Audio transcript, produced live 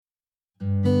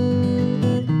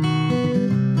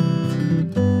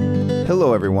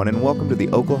Hello, everyone, and welcome to the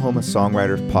Oklahoma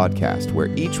Songwriters Podcast, where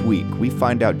each week we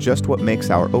find out just what makes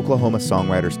our Oklahoma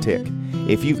songwriters tick.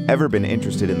 If you've ever been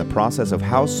interested in the process of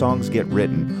how songs get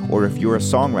written, or if you're a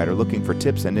songwriter looking for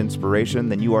tips and inspiration,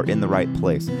 then you are in the right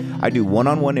place. I do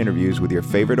one-on-one interviews with your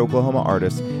favorite Oklahoma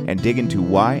artists and dig into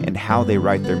why and how they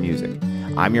write their music.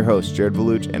 I'm your host, Jared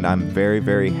Valuch, and I'm very,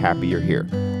 very happy you're here.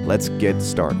 Let's get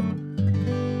started.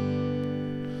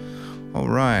 All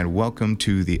right, welcome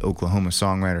to the Oklahoma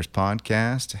Songwriters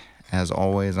Podcast. As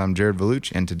always, I'm Jared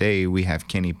Valuch, and today we have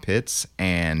Kenny Pitts,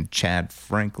 and Chad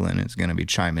Franklin is going to be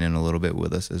chiming in a little bit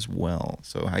with us as well.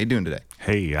 So how you doing today?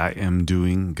 Hey, I am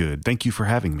doing good. Thank you for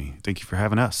having me. Thank you for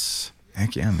having us.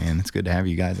 Heck yeah, man. It's good to have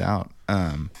you guys out.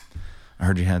 I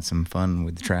heard you had some fun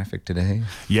with the traffic today.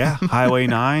 Yeah, Highway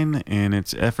 9 and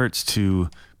its efforts to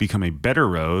become a better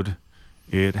road,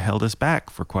 it held us back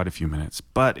for quite a few minutes.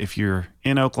 But if you're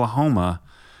in Oklahoma,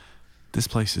 this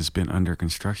place has been under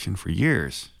construction for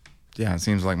years. Yeah, it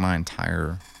seems like my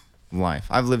entire life.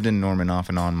 I've lived in Norman off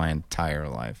and on my entire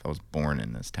life. I was born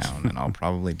in this town, and I'll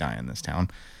probably die in this town.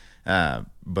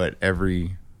 But ever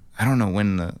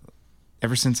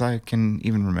since I can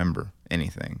even remember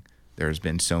anything, there's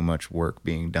been so much work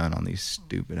being done on these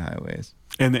stupid highways.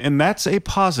 And that's a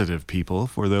positive, people,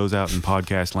 for those out in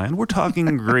podcast land. We're talking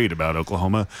great about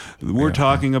Oklahoma. We're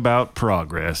talking about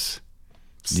progress.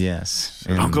 Yes.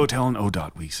 So don't go telling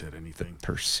ODOT we said anything.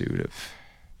 Pursuit of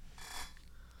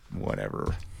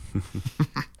whatever.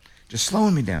 Just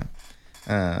slowing me down.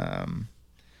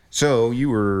 So you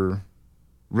were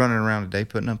running around today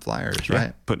putting up flyers, Yeah,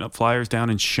 right? putting up flyers down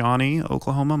in Shawnee,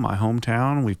 Oklahoma, my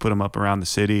hometown. We've put them up around the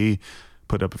city,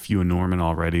 put up a few in Norman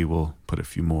already. We'll put a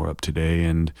few more up today.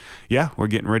 And yeah, we're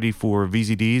getting ready for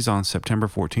VZDs on September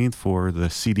 14th for the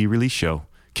CD release show.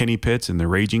 Kenny Pitts and the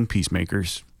Raging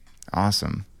Peacemakers.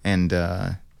 Awesome. And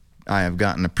I have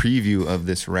gotten a preview of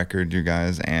this record, you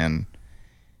guys, and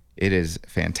it is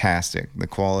fantastic. The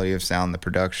quality of sound, the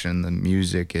production, the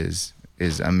music is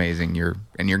amazing. You're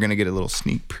going to get a little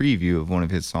sneak preview of one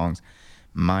of his songs,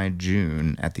 My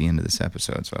June, at the end of this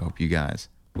episode. So I hope you guys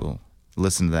will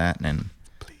listen to that and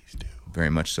Please do. very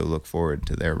much so look forward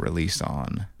to their release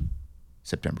on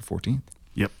September 14th.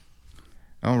 Yep.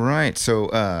 All right. So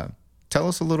tell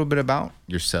us a little bit about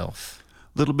yourself.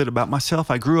 A little bit about myself.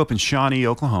 I grew up in Shawnee,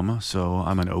 Oklahoma, so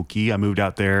I'm an Okie. I moved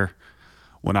out there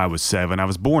when I was 7. I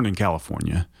was born in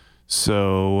California.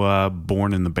 So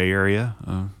born in the Bay Area,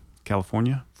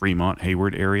 California, Fremont,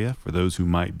 Hayward area, for those who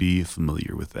might be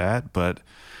familiar with that. But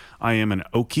I am an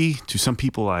Okie. To some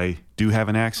people, I do have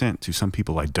an accent. To some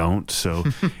people, I don't. So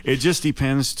it just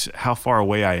depends how far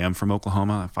away I am from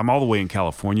Oklahoma. If I'm all the way in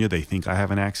California, they think I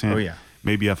have an accent. Oh, yeah.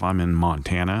 Maybe if I'm in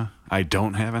Montana, I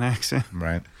don't have an accent.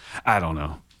 Right. I don't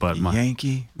know. But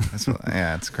Yankee.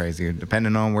 Yeah, it's crazy.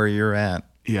 Depending on where you're at.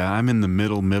 yeah, I'm in the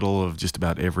middle of just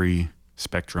about every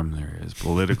spectrum there is.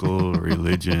 Political,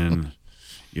 religion,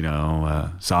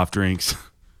 soft drinks.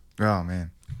 Oh,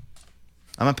 man.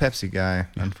 I'm a Pepsi guy,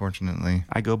 unfortunately.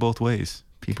 I go both ways.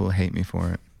 People hate me for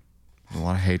it. There's a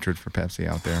lot of hatred for Pepsi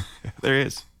out there. There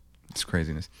is. It's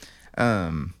craziness.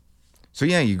 So,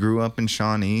 yeah, you grew up in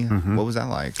Shawnee. Mm-hmm. What was that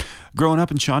like? Growing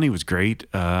up in Shawnee was great.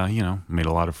 Made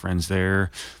a lot of friends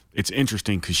there. It's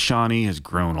interesting because Shawnee has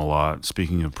grown a lot.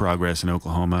 Speaking of progress in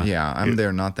Oklahoma. Yeah, I'm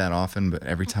there not that often, but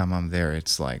every time I'm there,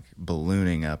 it's like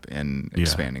ballooning up and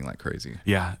expanding like crazy.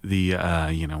 Yeah,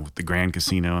 with the Grand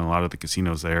Casino and a lot of the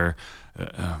casinos there,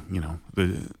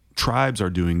 the tribes are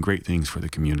doing great things for the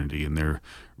community, and they're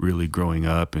really growing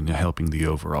up and helping the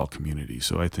overall community.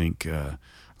 So I think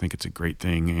it's a great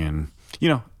thing. And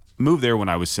moved there when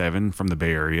I was 7 from the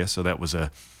Bay Area, so that was a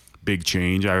big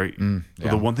change. The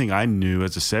one thing I knew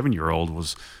as a 7-year-old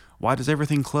was, why does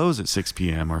everything close at 6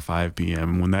 p.m. or 5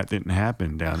 p.m. when that didn't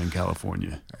happen down in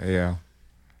California? Yeah.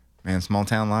 Man, small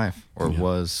town life. Or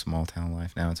was small town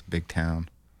life. Now it's a big town.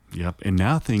 Yep. And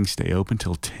now things stay open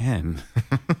till 10.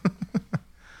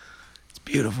 It's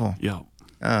beautiful. Yep.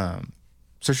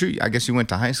 So I guess you went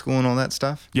to high school and all that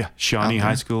stuff? Yeah. Shawnee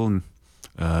High School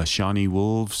and Shawnee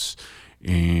Wolves.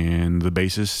 And the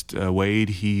bassist, Wade,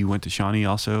 he went to Shawnee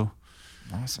also.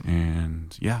 Awesome.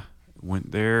 And yeah,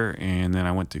 went there. And then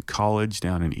I went to college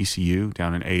down in ECU,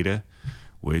 down in Ada,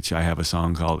 which I have a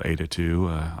song called Ada too.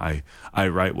 I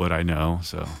write what I know.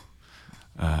 So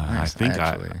nice,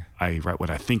 I write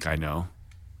what I think I know.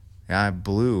 Yeah, I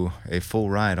blew a full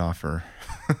ride offer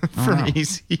from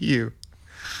ECU.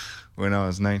 When I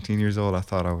was 19 years old, I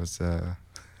thought I was...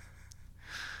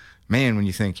 Man, when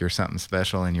you think you're something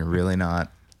special and you're really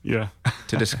not. Yeah.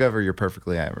 To discover you're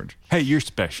perfectly average. Hey, you're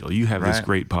special. You have this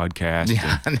great podcast.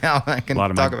 Yeah, now I can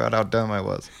talk about how dumb I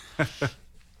was.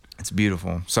 It's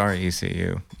beautiful. Sorry,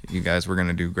 ECU. You guys were going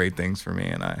to do great things for me,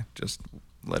 and I just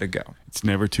let it go. It's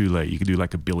never too late. You could do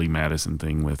like a Billy Madison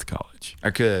thing with college. I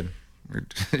could.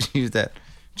 Use that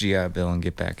GI Bill and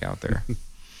get back out there.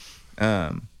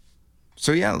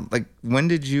 So yeah, like when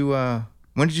did you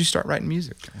start writing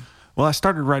music? Well, I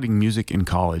started writing music in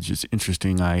college. It's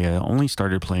interesting. I only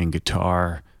started playing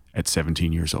guitar at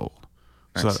 17 years old.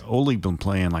 Nice. So I'd only been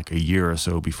playing like a year or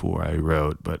so before I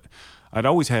wrote, but I'd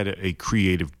always had a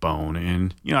creative bone.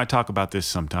 And, I talk about this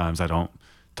sometimes. I don't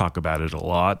talk about it a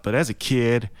lot. But as a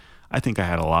kid, I think I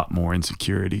had a lot more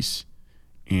insecurities.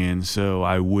 And so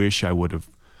I wish I would have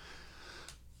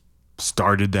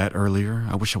started that earlier.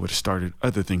 I wish I would have started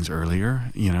other things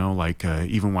earlier.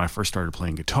 Even when I first started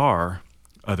playing guitar,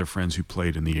 other friends who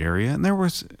played in the area. And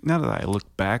now that I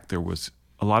look back, there was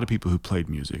a lot of people who played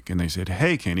music, and they said,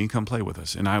 "Hey, Kenny, come play with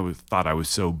us." And I thought I was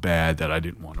so bad that I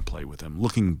didn't want to play with them.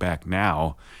 Looking back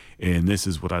now, and this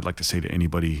is what I'd like to say to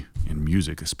anybody in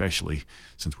music, especially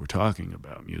since we're talking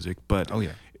about music. But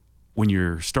when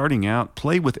you're starting out,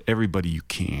 play with everybody you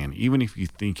can, even if you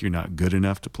think you're not good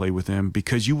enough to play with them,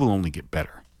 because you will only get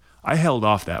better. I held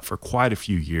off that for quite a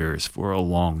few years, for a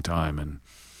long time, and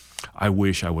I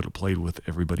wish I would have played with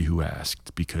everybody who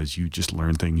asked, because you just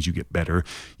learn things, you get better.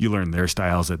 You learn their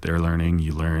styles that they're learning.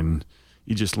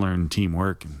 You just learn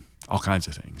teamwork and all kinds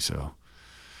of things. So,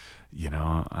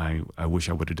 I wish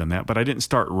I would have done that, but I didn't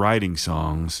start writing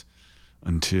songs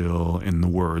until in the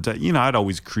words. I'd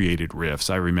always created riffs.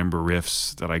 I remember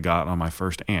riffs that I got on my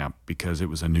first amp because it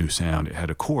was a new sound. It had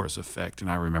a chorus effect,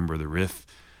 and I remember the riff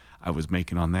I was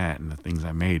making on that and the things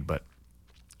I made. But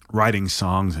writing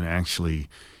songs and actually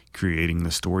creating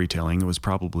the storytelling, it was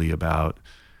probably about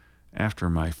after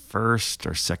my first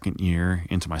or second year,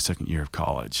 into my second year of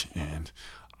college. And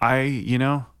I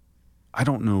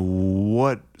don't know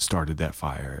what started that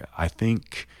fire. I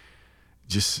think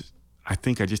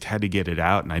I just had to get it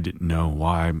out, and I didn't know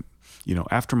why.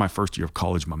 After my first year of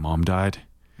college, my mom died.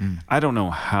 I don't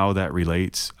know how that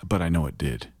relates, but I know it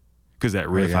did. Because that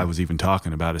riff I was even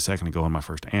talking about a second ago on my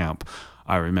first amp,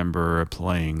 I remember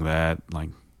playing that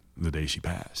like the day she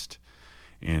passed.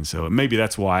 And so maybe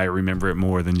that's why I remember it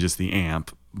more than just the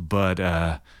amp. But,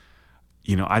 I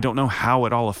don't know how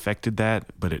it all affected that,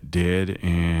 but it did.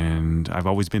 And I've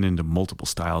always been into multiple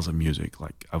styles of music.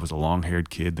 Like I was a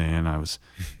long-haired kid then. I was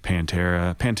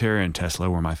Pantera and Tesla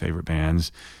were my favorite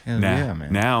bands.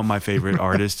 Now my favorite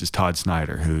artist is Todd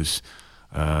Snyder, who's,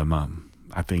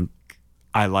 I think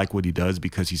I like what he does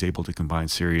because he's able to combine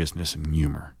seriousness and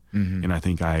humor. Mm-hmm. And I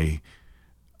think I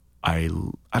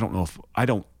don't know if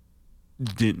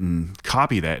didn't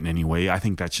copy that in any way. I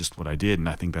think that's just what I did, and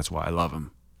I think that's why I love him.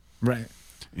 Right.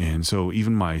 And so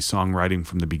even my songwriting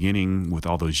from the beginning with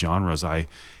all those genres,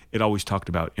 it always talked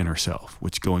about inner self,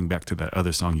 which going back to that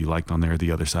other song you liked on there,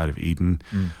 The Other Side of Eden.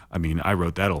 I mean, I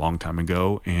wrote that a long time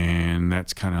ago, and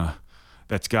that's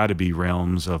got to be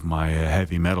realms of my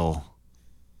heavy metal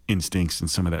instincts and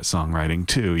some of that songwriting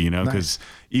too, because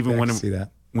even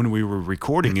when we were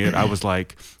recording it, I was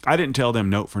like, I didn't tell them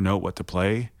note for note what to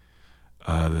play,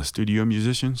 the studio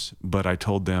musicians, but I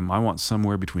told them I want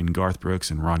somewhere between Garth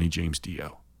Brooks and Ronnie James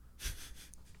Dio.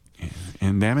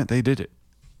 And damn it, they did it.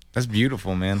 That's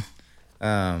beautiful, man.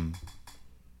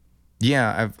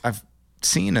 Yeah, I've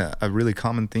seen a really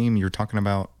common theme. You were talking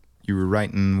about, you were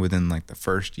writing within like the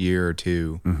first year or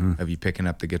two of you picking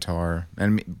up the guitar,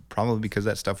 and probably because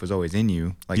that stuff was always in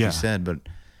you, like you said, but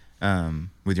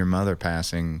with your mother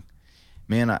passing,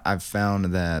 man, I've found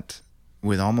that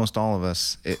with almost all of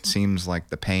us, it seems like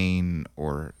the pain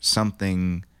or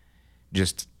something,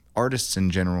 just artists in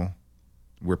general,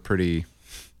 we're pretty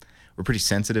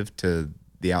sensitive to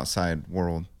the outside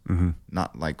world.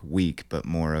 Not like weak, but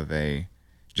more of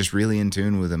just really in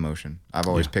tune with emotion. I've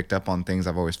always picked up on things.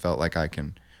 I've always felt like I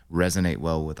can resonate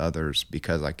well with others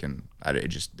because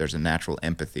there's a natural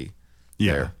empathy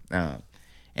there.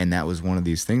 And that was one of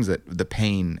these things that the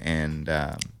pain and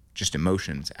just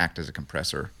emotions act as a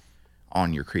compressor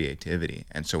on your creativity.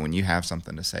 And so when you have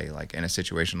something to say, like in a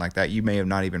situation like that, you may have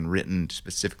not even written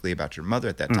specifically about your mother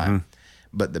at that time,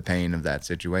 but the pain of that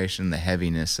situation, the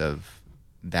heaviness of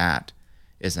that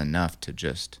is enough to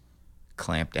just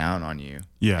clamp down on you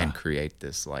and create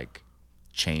this like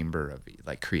chamber of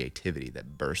like creativity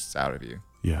that bursts out of you.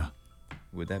 Yeah.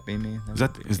 Would that be me?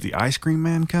 Is the ice cream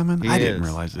man coming? I didn't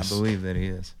realize this. I believe that he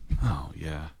is. Oh,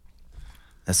 yeah.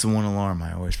 That's the one alarm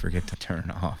I always forget to turn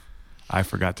off. I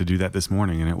forgot to do that this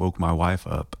morning, and it woke my wife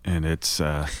up, and it's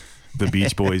the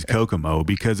Beach Boys Kokomo,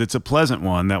 because it's a pleasant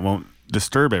one that won't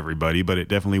disturb everybody, but it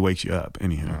definitely wakes you up.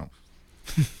 Anyhow.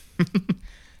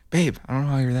 Babe, I don't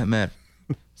know how you're that mad.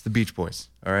 It's the Beach Boys,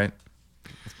 all right?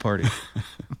 Let's party.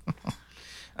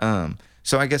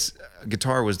 So I guess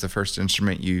guitar was the first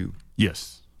instrument you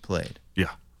Yes. played.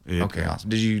 Yeah. Okay, awesome.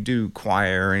 Did you do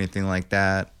choir or anything like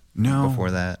that? No.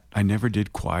 Before that? I never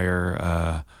did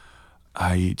choir.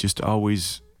 I just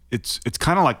always, it's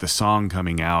kind of like the song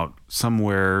coming out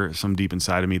somewhere, some deep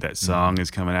inside of me, that song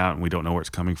is coming out and we don't know where it's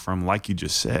coming from, like you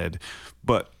just said.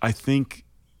 But I think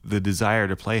the desire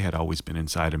to play had always been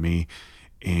inside of me.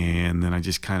 And then I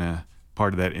just kind of,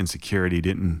 part of that insecurity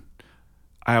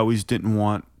I always didn't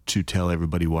want to tell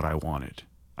everybody what I wanted.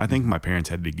 I think my parents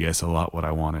had to guess a lot what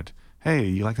I wanted. Hey,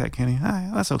 you like that, Kenny? Hi,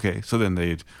 that's okay. So then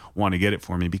they'd want to get it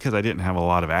for me because I didn't have a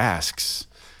lot of asks.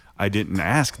 I didn't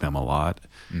ask them a lot,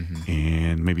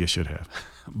 and maybe I should have.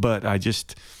 But maybe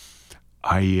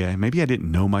I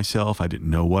didn't know myself. I didn't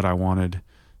know what I wanted.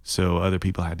 So other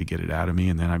people had to get it out of me,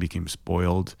 and then I became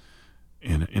spoiled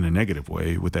in a negative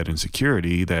way with that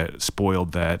insecurity that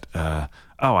spoiled that,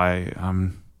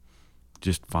 I'm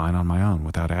just fine on my own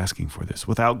without asking for this,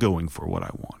 without going for what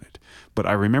I wanted. But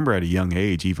I remember at a young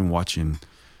age, even watching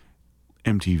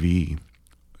MTV,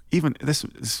 even this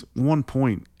one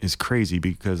point is crazy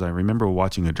because I remember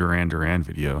watching a Duran Duran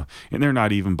video, and they're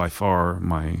not even by far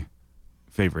my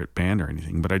favorite band or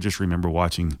anything, but I just remember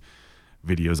watching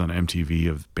videos on MTV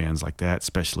of bands like that,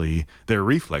 especially their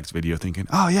Reflex video, thinking,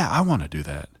 oh yeah, I want to do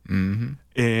that. And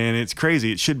it's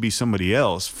crazy. It should be somebody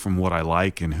else from what I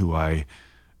like and who I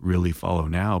really follow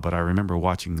now. But I remember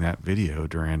watching that video,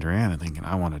 Duran Duran, and thinking,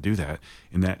 I want to do that.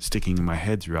 And that sticking in my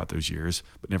head throughout those years,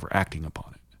 but never acting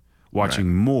upon it.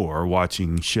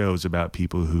 Watching shows about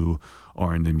people who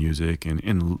are into music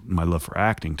and my love for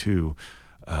acting too.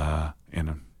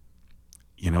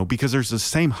 Because there's the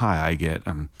same high I get.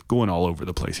 I'm going all over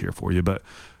the place here for you, but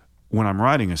when I'm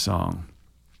writing a song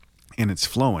and it's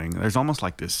flowing, there's almost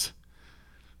like this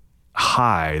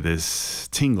high, this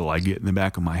tingle I get in the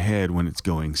back of my head when it's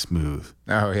going smooth.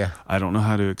 Oh, yeah. I don't know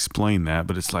how to explain that,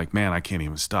 but it's like, man, I can't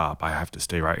even stop. I have to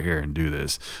stay right here and do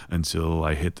this until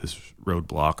I hit this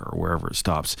roadblock or wherever it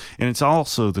stops. And it's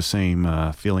also the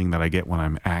same feeling that I get when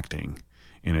I'm acting,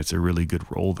 and it's a really good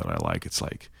role that I like. It's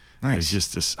like, nice. It's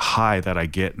just this high that I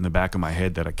get in the back of my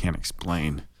head that I can't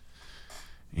explain.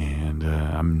 And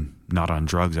I'm not on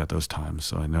drugs at those times,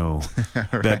 so I know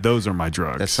right. that those are my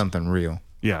drugs. That's something real.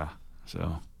 Yeah.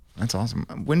 So that's awesome.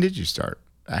 When did you start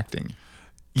acting?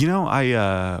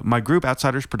 My group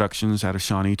Outsiders Productions out of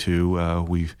Shawnee too.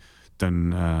 We've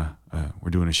done. We're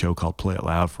doing a show called Play It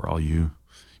Loud for all you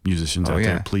musicians out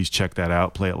there. Please check that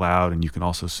out. Play It Loud, and you can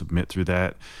also submit through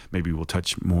that. Maybe we'll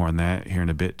touch more on that here in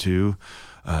a bit too.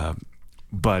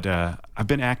 But I've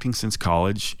been acting since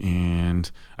college, and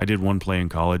I did one play in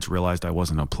college. Realized I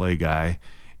wasn't a play guy,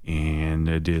 and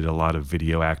I did a lot of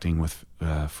video acting with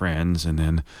friends, and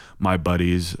then my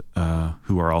buddies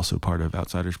who are also part of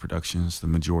Outsiders Productions, the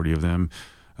majority of them,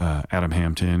 Adam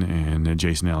Hampton and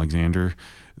Jason Alexander,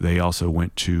 they also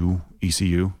went to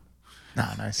ECU.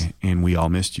 Ah, nice. And we all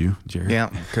missed you, Jared. Yeah,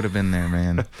 could have been there,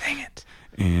 man. Dang it.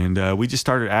 And we just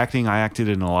started acting. I acted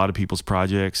in a lot of people's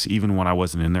projects. Even when I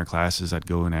wasn't in their classes, I'd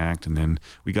go and act. And then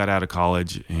we got out of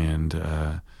college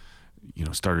and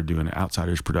started doing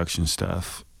Outsiders production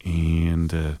stuff,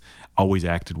 and always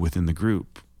acted within the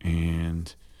group,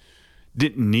 and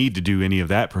didn't need to do any of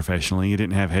that professionally.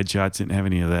 Didn't have headshots, didn't have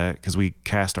any of that, because we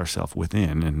cast ourselves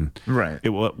within. And right.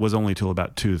 It was only till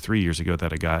about 2 or 3 years ago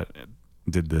that I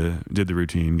did the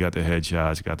routine, got the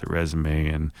headshots, got the resume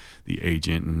and the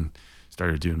agent, and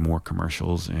started doing more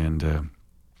commercials. And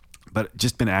but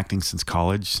just been acting since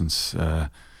college. Since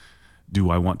do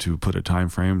I want to put a time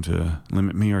frame to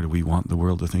limit me, or do we want the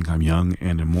world to think I'm young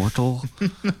and immortal?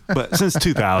 But since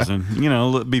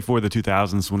 2000, before the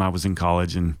 2000s when I was in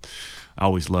college, and I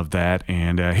always loved that.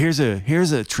 And here's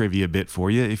a trivia bit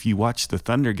for you. If you watched the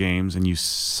Thunder games and you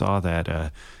saw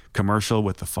that commercial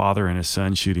with the father and his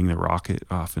son shooting the rocket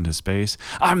off into space,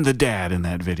 I'm the dad in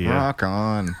that video. Rock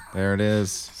on. There it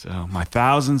is. So my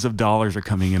thousands of dollars are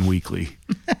coming in weekly.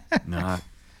 Not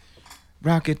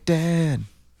Rocket Dad.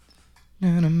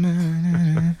 Sorry,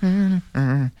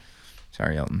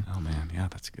 Elton. Oh man, yeah,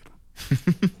 that's a good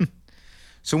one.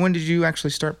 So when did you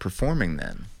actually start performing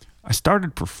then? I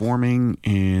started performing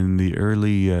in the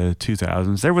early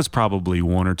 2000s. There was probably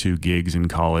 1 or 2 gigs in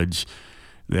college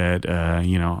that,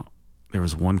 there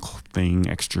was one thing,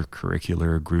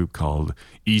 extracurricular group called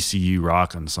ECU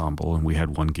Rock Ensemble, and we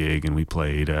had one gig, and we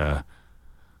played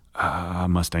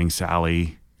Mustang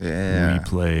Sally. Yeah. We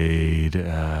played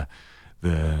the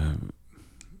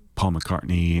Paul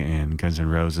McCartney and Guns N'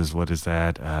 Roses. What is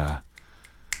that?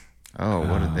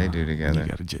 What did they do together?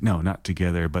 No, not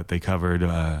together, but they covered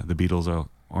the Beatles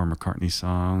or McCartney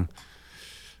song.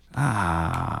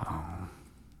 I'll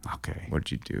Okay.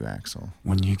 What'd you do, Axel?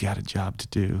 When you got a job to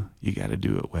do, you got to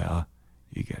do it well.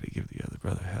 You got to give the other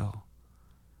brother hell.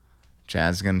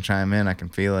 Chad's going to chime in. I can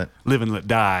feel it. Live and Let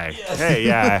Die. Yes. Hey,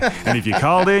 yeah. And if you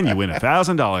called in, you win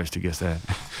 $1,000 to guess that.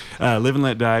 Live and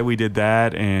Let Die, we did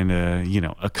that, and,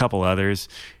 a couple others.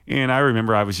 And I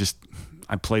remember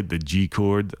I played the G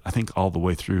chord, I think all the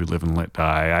way through Live and Let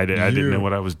Die. I didn't know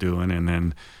what I was doing. And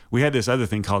then we had this other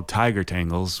thing called Tiger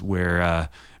Tangles where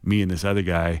me and this other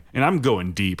guy, and I'm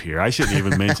going deep here. I shouldn't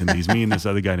even mention these. Me and this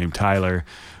other guy named Tyler,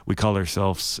 we called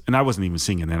ourselves, and I wasn't even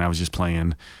singing then. I was just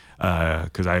playing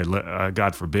because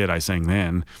God forbid I sang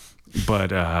then,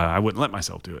 but I wouldn't let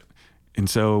myself do it. And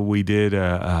so we did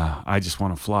I Just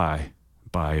Want to Fly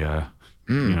by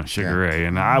Sugar Ray.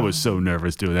 And I was so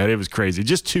nervous doing that. It was crazy.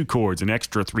 Just 2 chords, an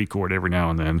extra 3 chord every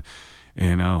now and then.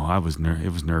 And it was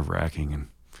nerve-wracking. And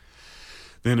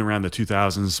then around the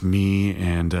 2000s, me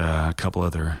and a couple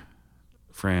other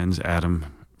friends, Adam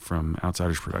from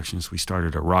Outsiders Productions, we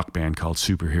started a rock band called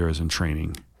Superheroes in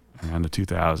Training around the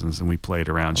 2000s, and we played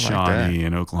around Shawnee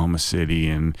and Oklahoma City.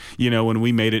 And, when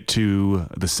we made it to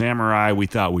the Samurai, we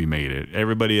thought we made it.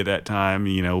 Everybody at that time,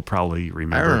 probably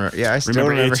remember. I remember. Yeah, I still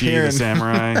remember Itchy, hearing. the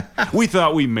Samurai. We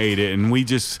thought we made it, and we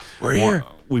just... We're here.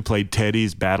 We played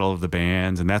Teddy's Battle of the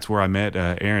Bands, and that's where I met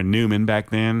Aaron Newman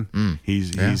back then.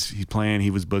 He's playing. He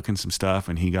was booking some stuff,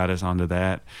 and he got us onto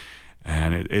that.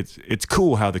 And it's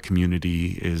cool how the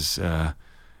community is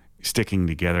sticking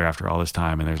together after all this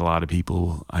time. And there's a lot of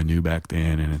people I knew back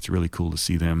then, and it's really cool to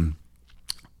see them.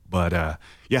 But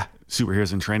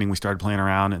Superheroes in Training, we started playing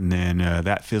around, and then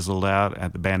that fizzled out.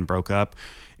 The band broke up,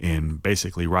 and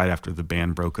basically right after the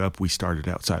band broke up, we started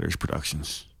Outsiders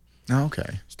Productions. Oh,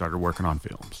 okay. Started working on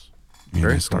films.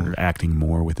 Very started cool. acting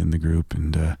more within the group,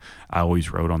 and I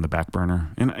always wrote on the back burner.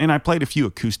 And I played a few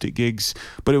acoustic gigs,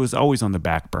 but it was always on the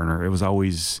back burner. It was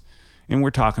always, and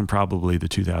we're talking probably the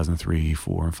 2003,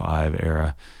 4, and 5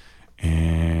 era.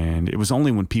 And it was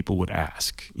only when people would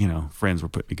ask, friends were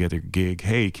putting together a gig.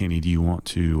 Hey, Kenny, do you want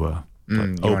to you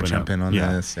want to jump in on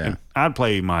this? Yeah. And I'd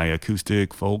play my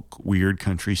acoustic, folk, weird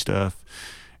country stuff,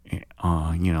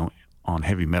 on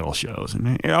heavy metal shows,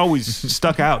 and it always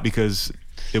stuck out because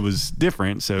it was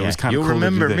different. So it was kind of cool.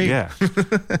 Remember to do that.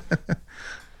 me. Yeah.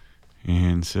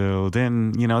 And so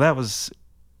then, that was,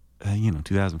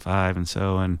 2005.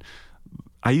 And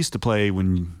I used to play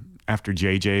after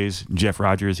JJ's, Jeff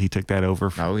Rogers, he took that over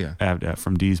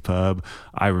from D's Pub.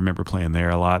 I remember playing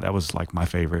there a lot. That was like my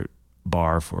favorite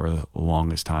bar for the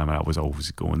longest time. I was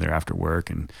always going there after work,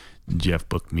 and Jeff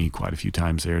booked me quite a few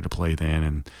times there to play then.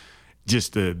 And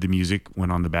just the music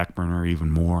went on the back burner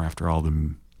even more after all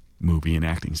the movie and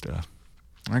acting stuff.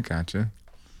 I gotcha.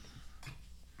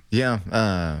 Yeah,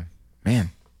 man,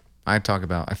 I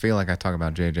feel like I talk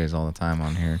about JJ's all the time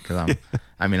on here because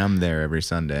I'm there every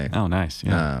Sunday. Oh, nice.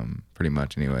 Yeah. Pretty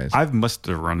much anyways. I must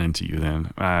have run into you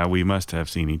then. We must have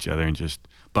seen each other and just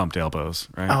bumped elbows,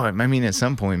 right? Oh, I mean, at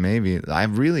some point maybe. I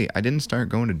didn't start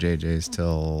going to JJ's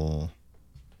till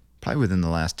probably within the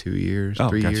last 2 years,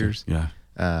 3 gotcha. years. Yeah.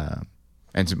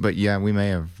 But yeah, we may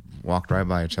have walked right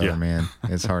by each other, man.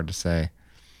 It's hard to say.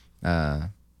 But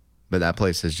that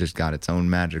place has just got its own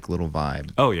magic little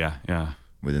vibe. Oh, yeah, yeah.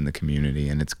 Within the community,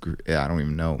 and I don't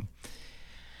even know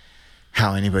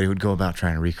how anybody would go about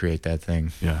trying to recreate that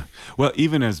thing. Yeah. Well,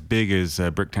 even as big as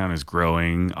Bricktown is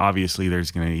growing, obviously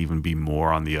there's going to even be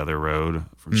more on the other road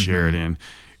from Sheridan.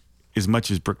 As much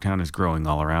as Bricktown is growing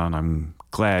all around, I'm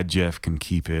glad Jeff can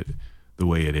keep it the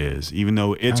way it is, even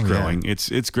though it's growing. Yeah.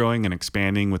 It's growing and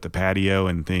expanding with the patio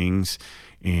and things,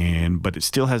 but it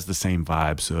still has the same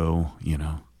vibe. So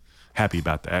happy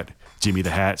about that. Jimmy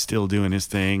the Hat still doing his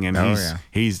thing, and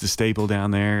he's the staple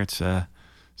down there. It's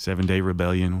 7 Day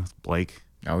Rebellion with Blake.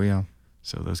 Oh yeah.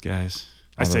 So those guys,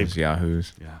 those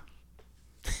yahoos.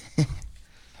 Yeah.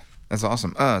 That's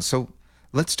awesome. So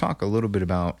let's talk a little bit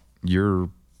about your,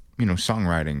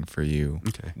 songwriting for you.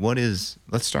 Okay.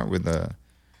 Let's start with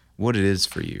what it is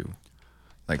for you.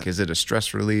 Like, is it a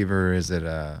stress reliever? Is it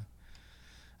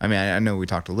I know we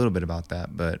talked a little bit about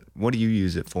that, but what do you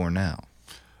use it for now?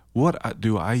 What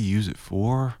do I use it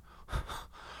for?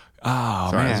 Oh,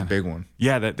 Sorry, man. that's a big one.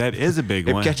 Yeah, that is a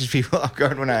big one. It catches people off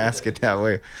guard when I ask it that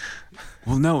way.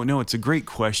 Well, no, it's a great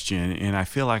question, and I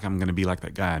feel like I'm going to be like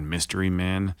that guy in Mystery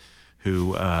Men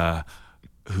who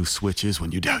switches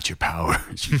when you doubt your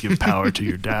powers. You give power to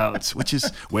your doubts, which is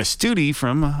Wes Studi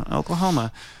from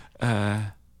Oklahoma.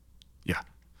 Yeah.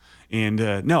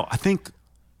 And no, I think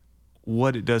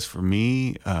what it does for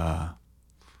me, I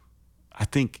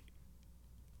think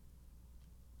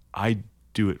I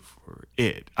do it for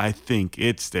it. I think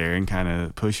it's there and kind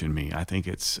of pushing me. I think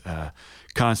it's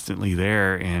constantly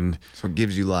there, and so it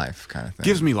gives you life, kind of thing.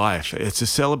 Gives me life. It's a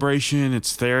celebration.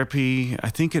 It's therapy. I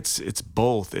think it's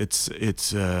both.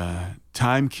 It's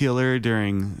time killer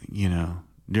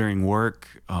during work,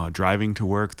 driving to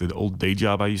work, the old day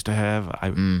job I used to have.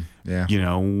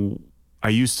 I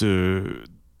used to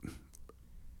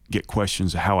get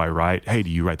questions of how I write. Hey, do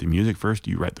you write the music first?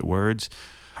 Do you write the words?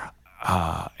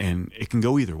 And it can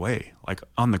go either way. Like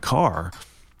on the car,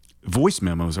 voice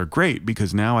memos are great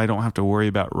because now I don't have to worry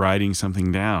about writing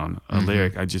something down, a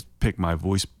lyric. I just pick my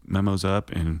voice memos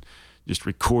up and just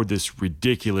record this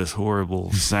ridiculous,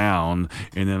 horrible sound,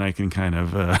 and then I can kind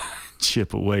of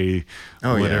chip away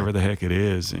whatever the heck it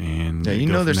is. And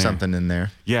there's something in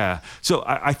there. Yeah. So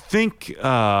I think,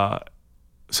 I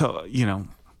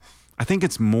think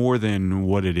it's more than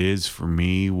what it is for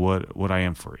me, what I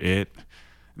am for it.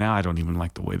 Now I don't even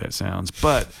like the way that sounds,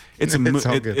 but it's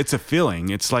it's a feeling.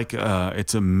 It's like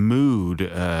it's a mood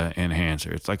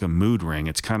enhancer. It's like a mood ring.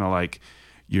 It's kind of like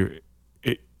you're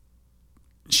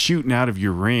shooting out of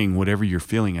your ring whatever you're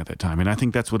feeling at that time. And I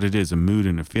think that's what it is, a mood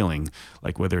and a feeling.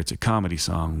 Like whether it's a comedy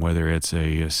song, whether it's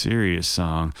a serious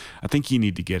song, I think you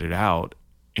need to get it out.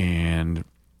 And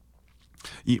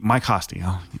Mike Hosty,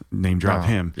 I'll name drop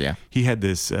him. Yeah, he had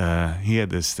this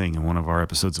thing in one of our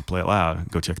episodes of Play It Loud.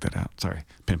 Go check that out. Sorry,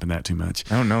 pimping that too much.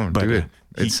 Oh no, but, do it.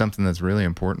 It's something that's really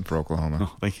important for Oklahoma.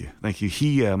 Oh, thank you.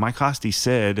 He Mike Hosty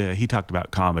said he talked about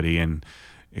comedy, and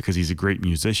because he's a great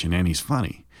musician and he's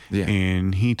funny. Yeah,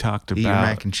 and he talked about eat your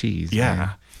mac and cheese. Yeah, man.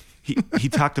 he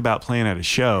talked about playing at a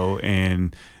show,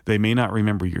 and they may not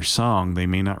remember your song, they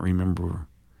may not remember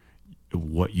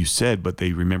what you said, but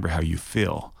they remember how you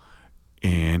feel.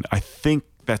 And I think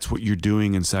that's what you're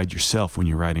doing inside yourself when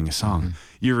you're writing a song. Mm-hmm.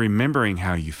 You're remembering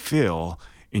how you feel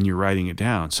and you're writing it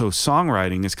down. So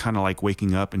songwriting is kind of like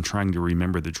waking up and trying to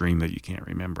remember the dream that you can't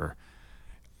remember.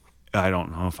 I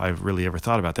don't know if I've really ever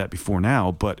thought about that before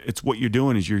now, but it's what you're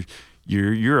doing is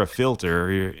you're a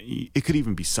filter. It could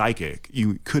even be psychic.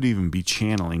 You could even be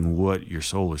channeling what your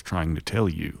soul is trying to tell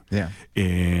you. Yeah.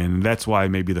 And that's why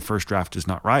maybe the first draft is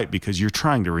not right, because you're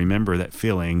trying to remember that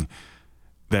feeling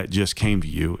that just came to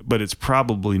you, but it's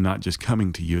probably not just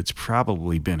coming to you. It's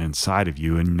probably been inside of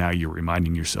you, and now you're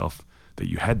reminding yourself that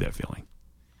you had that feeling.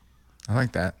 I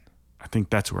like that. I think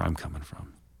that's where I'm coming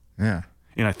from. Yeah.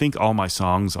 And I think all my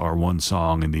songs are one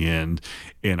song in the end,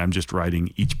 and I'm just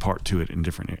writing each part to it in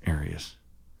different areas.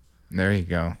 There you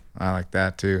go. I like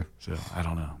that too. So I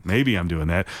don't know. Maybe I'm doing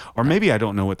that, or maybe I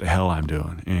don't know what the hell I'm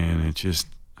doing, and I'm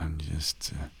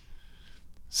just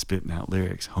spitting out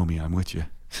lyrics. Homie, I'm with you.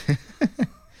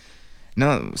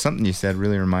 No, something you said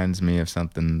really reminds me of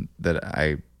something that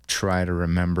I try to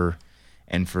remember.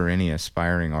 And for any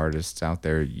aspiring artists out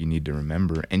there, you need to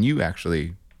remember. And you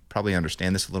actually probably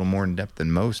understand this a little more in depth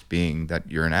than most, being that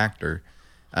you're an actor.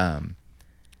 How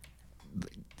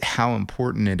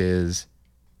important it is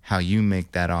how you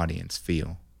make that audience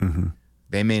feel. Mm-hmm.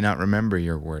 They may not remember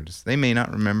your words. They may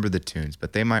not remember the tunes,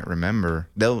 but they might remember.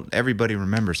 Everybody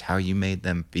remembers how you made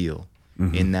them feel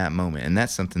in that moment. And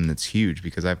that's something that's huge,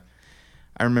 because I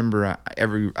remember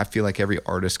I feel like every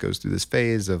artist goes through this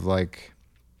phase of like,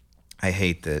 I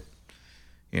hate that,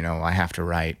 I have to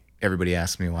write. Everybody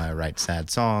asks me why I write sad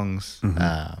songs.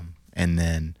 And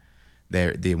then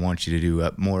they want you to do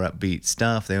more upbeat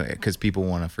stuff, because people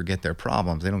want to forget their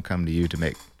problems. They don't come to you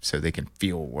so they can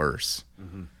feel worse.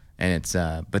 And it's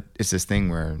but it's this thing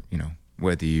where,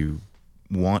 whether you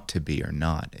want to be or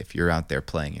not, if you're out there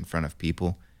playing in front of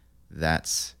people,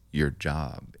 that's your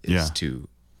job, is to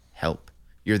help.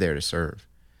 You're there to serve.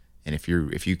 And if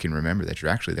you can remember that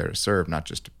you're actually there to serve, not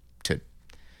just to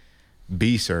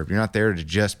be served. You're not there to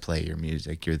just play your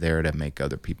music. You're there to make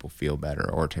other people feel better,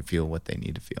 or to feel what they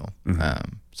need to feel.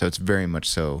 So it's very much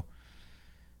so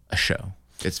a show.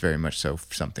 It's very much so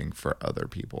something for other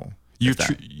people. And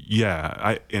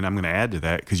I'm going to add to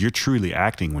that, because you're truly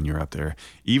acting when you're up there.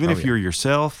 Even if you're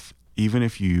yourself, even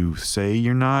if you say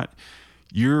you're not,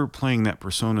 you're playing that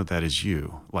persona that is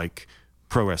you. Like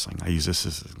pro wrestling, I use this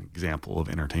as an example of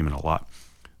entertainment a lot.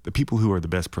 The people who are the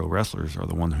best pro wrestlers are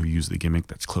the ones who use the gimmick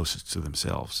that's closest to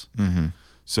themselves.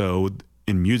 So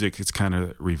in music, it's kind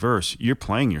of reverse. You're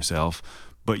playing yourself,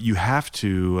 but you have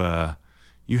to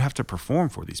perform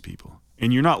for these people,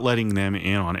 and you're not letting them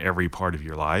in on every part of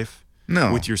your life.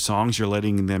 No. With your songs, you're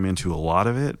letting them into a lot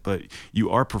of it, but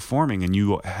you are performing and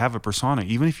you have a persona.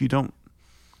 Even if you don't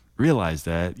realize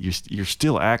that, you're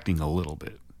still acting a little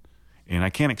bit. And I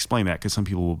can't explain that because some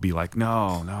people will be like,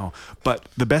 no. But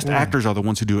the best actors are the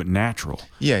ones who do it natural.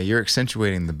 Yeah, you're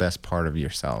accentuating the best part of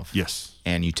yourself. Yes.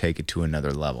 And you take it to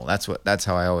another level. That's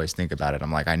how I always think about it.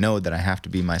 I'm like, I know that I have to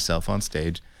be myself on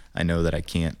stage. I know that I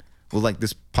can't. Well, like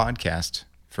this podcast,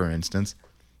 for instance,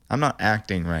 I'm not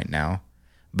acting right now,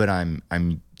 but I'm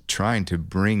trying to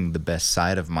bring the best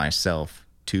side of myself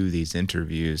to these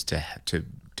interviews to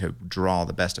draw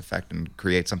the best effect and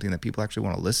create something that people actually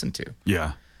want to listen to.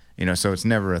 Yeah. So it's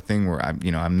never a thing where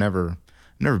I'm never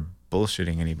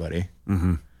bullshitting anybody,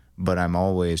 but I'm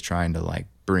always trying to like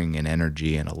bring an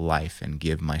energy and a life and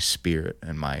give my spirit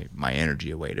and my energy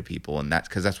away to people. And that's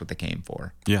because that's what they came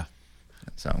for. Yeah.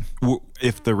 So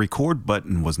if the record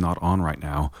button was not on right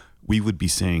now, we would be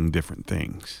saying different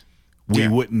things. We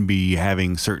wouldn't be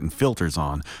having certain filters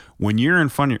on. When you're in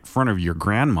front of your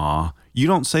grandma, you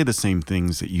don't say the same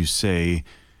things that you say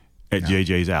at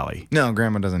JJ's Alley. No,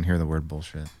 grandma doesn't hear the word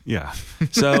bullshit. Yeah.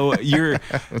 So you're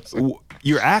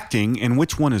acting, and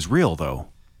which one is real though?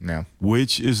 No.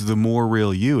 Which is the more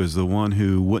real you? Is the one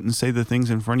who wouldn't say the things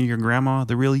in front of your grandma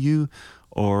the real you,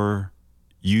 or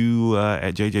you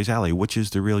at JJ's Alley? Which is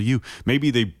the real you?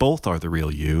 Maybe they both are the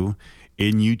real you,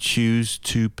 and you choose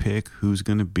to pick who's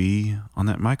going to be on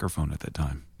that microphone at that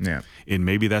time. Yeah. And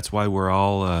maybe that's why we're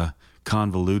all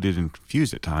convoluted and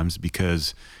confused at times,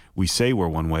 because we say we're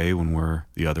one way when we're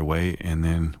the other way, and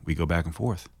then we go back and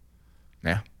forth.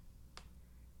 Yeah.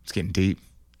 It's getting deep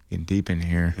in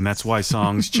here. And that's why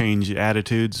songs change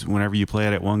attitudes whenever you play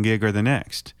it at one gig or the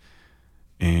next.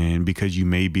 And because you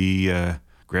may be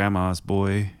grandma's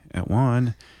boy at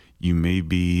one, you may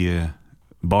be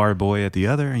bar boy at the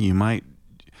other, and you might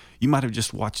have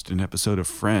just watched an episode of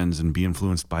Friends and be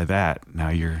influenced by that. Now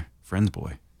you're Friends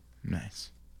boy.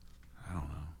 Nice. I don't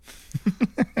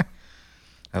know.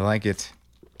 I like it.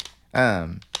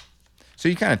 So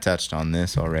you kind of touched on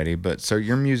this already, but so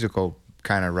your musical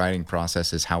kind of writing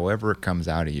process is however it comes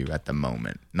out of you at the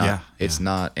moment. It's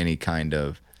not any kind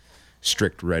of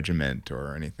strict regiment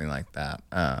or anything like that.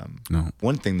 No.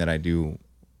 One thing that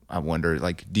I wonder,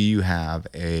 like, do you have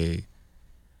a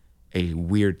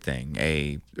weird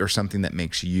thing, or something that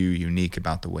makes you unique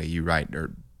about the way you write,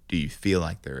 or do you feel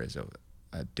like there is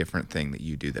a different thing that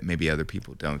you do that maybe other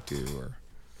people don't do? Or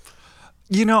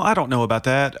I don't know about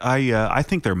that. I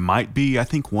think there might be. I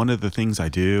think one of the things I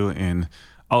do, and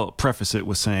I'll preface it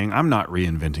with saying I'm not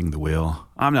reinventing the wheel.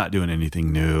 I'm not doing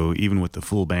anything new. Even with the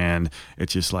full band,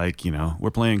 it's just like,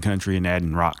 we're playing country and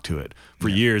adding rock to it. For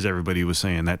years, everybody was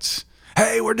saying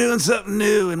hey, we're doing something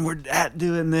new and we're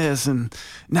doing this, and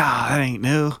nah, that ain't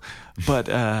new. But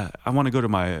I wanted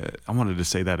to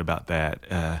say that about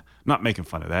that. Not making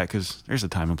fun of that, because there's a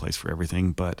time and place for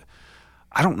everything, but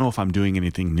I don't know if I'm doing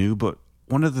anything new. But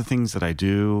one of the things that I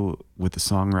do with the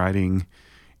songwriting,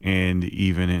 and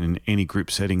even in any group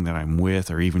setting that I'm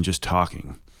with, or even just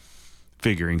talking,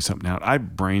 figuring something out, I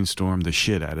brainstorm the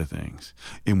shit out of things.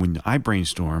 And when I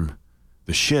brainstorm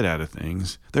the shit out of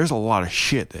things, there's a lot of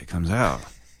shit that comes out.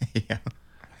 Yeah.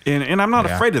 And I'm not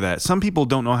afraid of that. Some people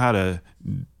don't know how to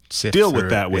deal with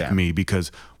that with me,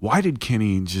 because why did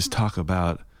Kenny just talk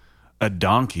about a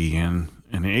donkey and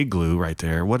an igloo right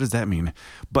there? What does that mean?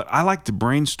 But I like to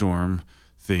brainstorm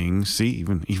things. See,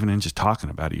 even in just talking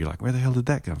about it, you're like, where the hell did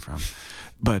that come from?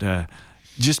 But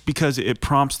just because it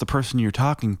prompts the person you're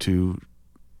talking to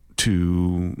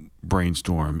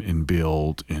brainstorm and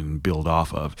build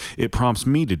off of. It prompts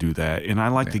me to do that, and I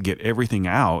like to get everything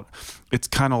out. It's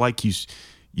kind of like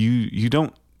you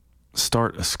don't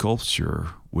start a sculpture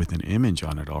with an image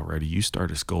on it already. You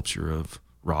start a sculpture of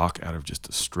rock out of just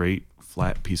a straight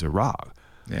flat piece of rock.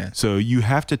 Yeah. So you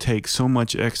have to take so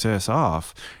much excess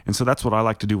off, and so that's what I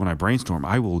like to do when I brainstorm.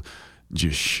 I will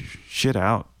just shit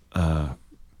out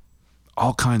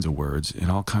all kinds of words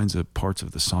and all kinds of parts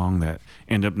of the song that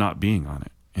end up not being on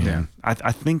it. And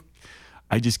I think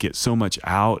I just get so much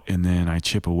out, and then I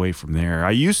chip away from there.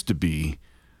 I used to be,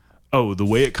 the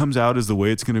way it comes out is the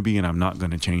way it's going to be, and I'm not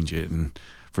going to change it. And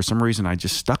for some reason, I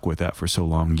just stuck with that for so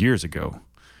long, years ago.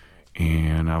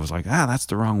 And I was like, that's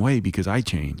the wrong way, because I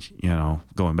change,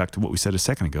 going back to what we said a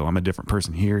second ago. I'm a different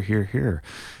person here.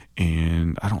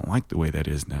 And I don't like the way that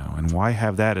is now. And why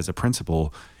have that as a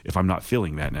principle if I'm not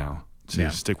feeling that now? To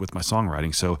stick with my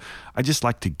songwriting. So I just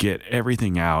like to get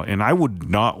everything out. And I would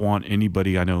not want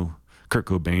anybody, I know Kurt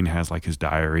Cobain has like his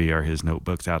diary or his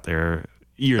notebooks out there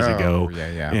years ago.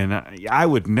 Yeah. And I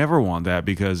would never want that,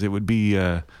 because it would be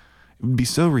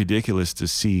so ridiculous to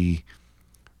see,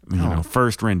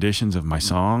 first renditions of my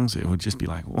songs. It would just be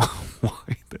like,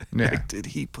 why the heck did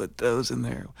he put those in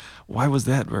there? Why was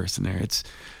that verse in there?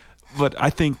 But I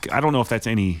don't know if that's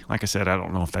like I said, I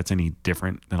don't know if that's any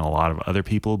different than a lot of other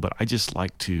people, but I just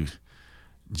like to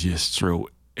just throw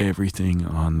everything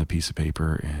on the piece of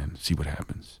paper and see what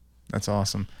happens. That's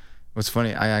awesome. What's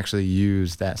funny, I actually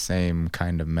use that same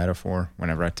kind of metaphor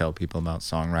whenever I tell people about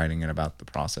songwriting and about the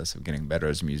process of getting better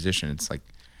as a musician. It's like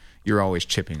you're always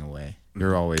chipping away.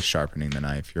 You're always sharpening the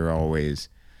knife.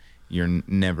 You're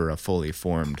never a fully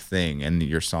formed thing, and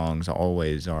your songs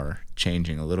always are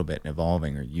changing a little bit and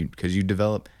evolving. Because you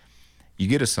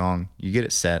get a song, you get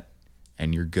it set,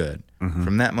 and you're good. Mm-hmm.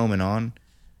 From that moment on,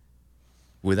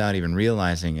 without even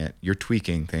realizing it, you're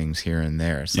tweaking things here and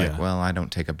there. It's like, well, I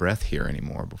don't take a breath here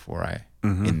anymore before I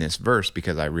in this verse,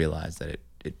 because I realize that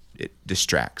it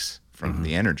distracts from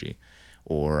the energy,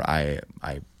 or I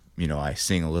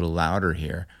sing a little louder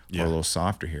here or a little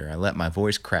softer here. I let my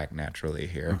voice crack naturally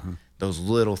here. Mm-hmm. Those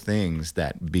little things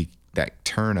that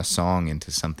turn a song into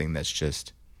something that's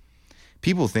just,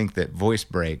 people think that voice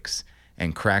breaks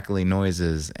and crackly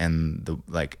noises and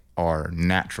are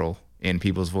natural in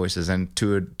people's voices, and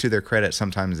to their credit,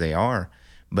 sometimes they are,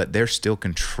 but they're still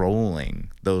controlling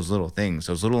those little things,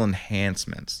 those little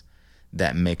enhancements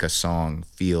that make a song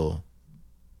feel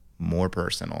more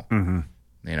personal. Mm-hmm.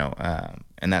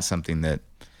 And that's something that,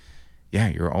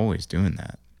 you're always doing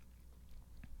that.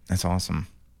 That's awesome.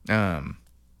 Because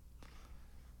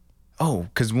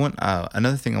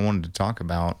another thing I wanted to talk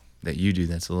about that you do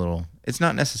that's it's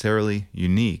not necessarily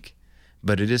unique,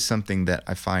 but it is something that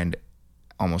I find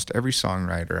almost every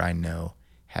songwriter I know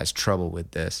has trouble with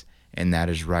this, and that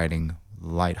is writing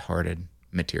lighthearted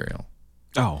material.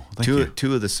 Oh, thank you.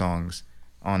 Two of the songs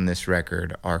on this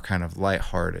record are kind of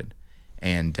lighthearted,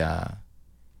 and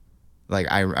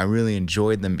I really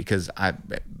enjoyed them because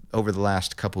over the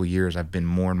last couple of years I've been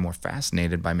more and more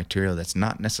fascinated by material that's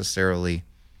not necessarily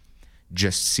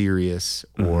just serious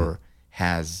or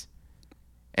has.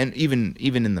 And even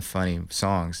in the funny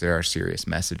songs, there are serious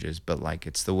messages, but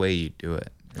it's the way you do it.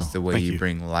 It's the way you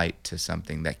bring light to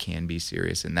something that can be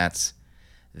serious, and that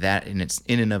in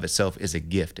and of itself is a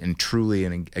gift, and truly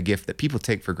a gift that people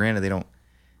take for granted.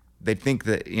 They think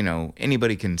that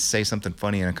anybody can say something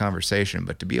funny in a conversation,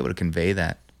 but to be able to convey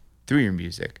that through your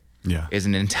music is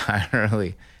an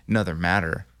entirely another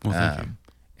matter. Well, thank you.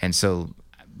 And so,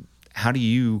 how do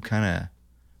you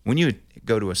when you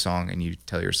go to a song and you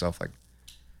tell yourself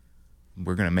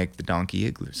we're gonna make the Donkey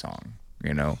Igloo song,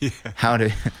 how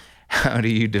do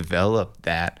you develop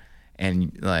that,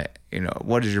 and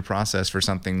what is your process for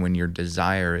something when your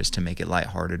desire is to make it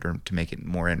lighthearted or to make it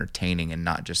more entertaining and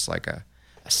not just like a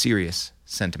serious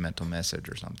sentimental message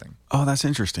or something? Oh, that's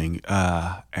interesting.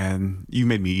 And you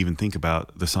made me even think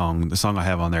about the song I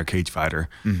have on there, Cage Fighter,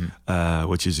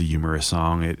 which is a humorous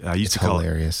song. It's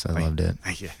hilarious. I loved it.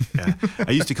 Yeah.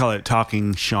 I used to call it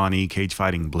Talking Shawnee Cage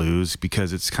Fighting Blues,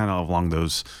 because it's kind of along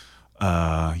those,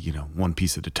 one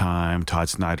piece at a time. Todd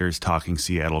Snyder's Talking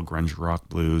Seattle Grunge Rock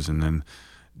Blues, and then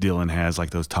Dylan has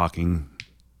those Talking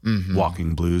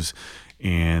Walking Blues.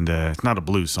 And it's not a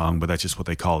blues song, but that's just what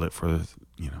they called it for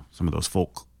some of those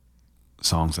folk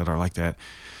songs that are like that.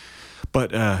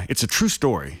 But it's a true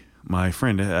story. My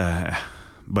friend,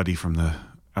 buddy from the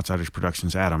Outsiders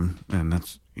Productions, Adam, and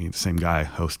that's the same guy,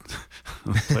 host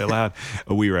Play Aloud.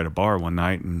 We were at a bar one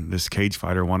night, and this cage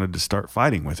fighter wanted to start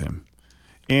fighting with him.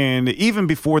 And even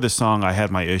before the song, I had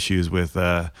my issues with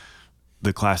the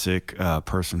classic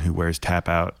person who wears Tap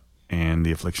Out and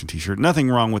the Affliction t-shirt. Nothing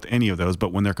wrong with any of those,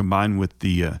 but when they're combined with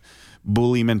the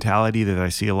bully mentality that I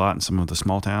see a lot in some of the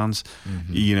small towns,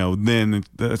 then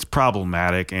that's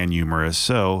problematic and humorous.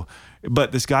 So,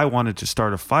 but this guy wanted to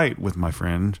start a fight with my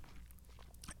friend,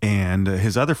 and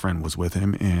his other friend was with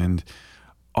him, and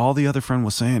all the other friend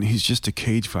was saying, he's just a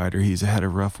cage fighter. He's had a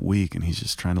rough week, and he's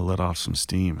just trying to let off some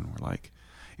steam. And we're like,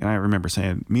 and I remember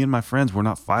saying, me and my friends, we're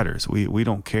not fighters. We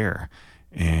don't care.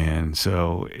 And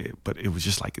so, but it was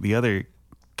just the other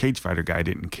cage fighter guy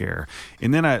didn't care.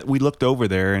 And then we looked over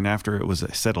there, and after it was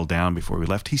settled down before we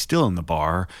left, he's still in the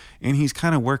bar, and he's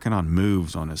kind of working on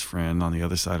moves on his friend on the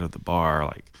other side of the bar,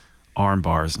 arm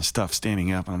bars and stuff,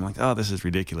 standing up. And I'm like, oh, this is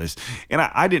ridiculous. And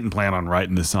I didn't plan on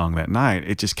writing the song that night.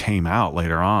 It just came out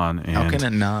later on. And how can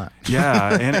it not?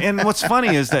 Yeah. And what's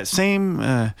funny is that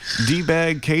same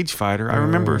D-bag cage fighter, I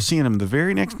remember seeing him the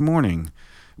very next morning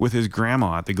with his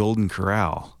grandma at the Golden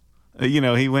Corral. He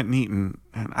went and eaten,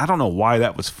 and I don't know why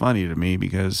that was funny to me,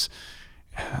 because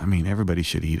everybody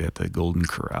should eat at the Golden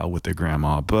Corral with their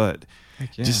grandma, but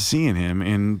just seeing him,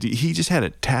 and he just had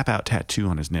a Tap Out tattoo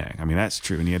on his neck. That's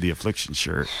true. And he had the Affliction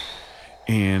shirt.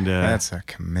 And that's a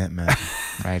commitment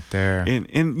right there.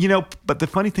 And you know, but the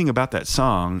funny thing about that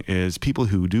song is people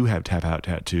who do have tap out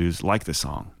tattoos like the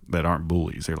song that aren't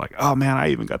bullies. They're like, oh man, I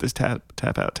even got this tap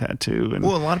out tattoo. And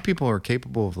well, a lot of people are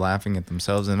capable of laughing at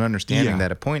themselves and understanding that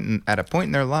at a point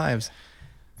in their lives,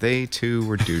 they too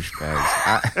were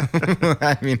douchebags.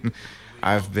 I mean,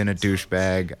 I've been a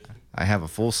douchebag. I have a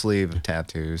full sleeve of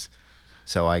tattoos,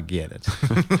 so I get it.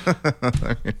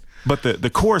 But the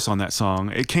chorus on that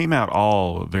song, it came out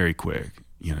all very quick.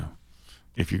 You know,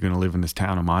 if you're going to live in this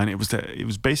town of mine, it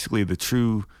was basically the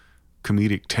true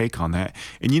comedic take on that.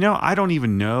 And you know, I don't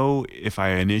even know if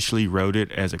I initially wrote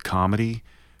it as a comedy,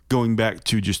 going back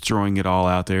to just throwing it all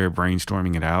out there,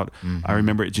 brainstorming it out. I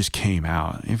remember it just came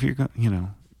out. If you're going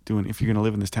to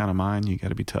live in this town of mine, you got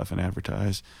to be tough and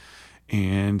advertise.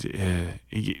 And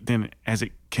then as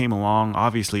it came along,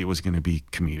 obviously it was going to be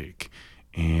comedic.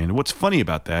 And what's funny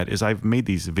about that is I've made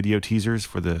these video teasers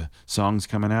for the songs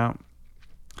coming out,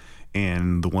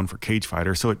 and the one for Cage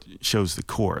Fighter, so it shows the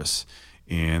chorus.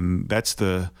 And that's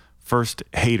the first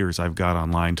haters I've got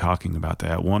online talking about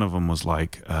that. One of them was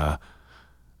like, I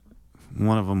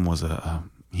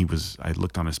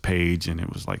looked on his page and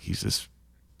it was like he's this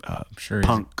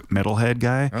punk metalhead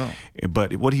guy. Oh.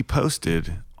 But what he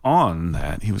posted on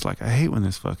that, he was like, I hate when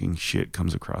this fucking shit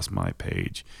comes across my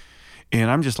page. And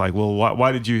I'm just like, well,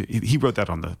 why did you, he wrote that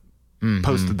on the,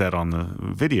 posted that on the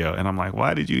video. And I'm like,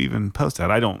 why did you even post that?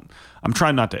 I'm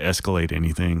trying not to escalate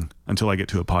anything until I get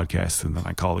to a podcast and then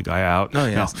I call the guy out. Oh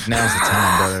yeah. Now's the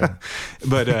time, brother.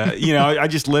 But, you know, I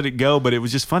just let it go, but it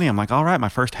was just funny. I'm like, all right, my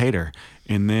first hater.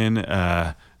 And then,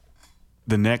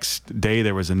 the next day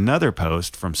there was another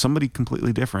post from somebody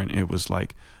completely different. It was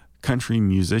like, country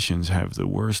musicians have the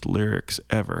worst lyrics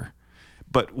ever.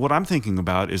 But what I'm thinking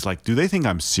about is like, do they think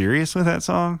I'm serious with that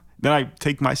song? Then I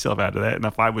take myself out of that. And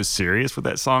if I was serious with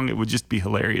that song, it would just be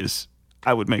hilarious.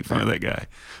 I would make fun of that guy.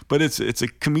 But it's a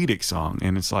comedic song.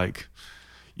 And it's like,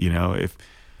 you know, if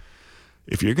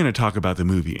you're going to talk about the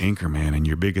movie Anchorman and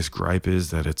your biggest gripe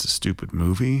is that it's a stupid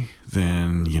movie,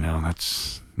 then, you know,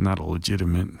 that's not a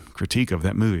legitimate critique of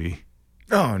that movie.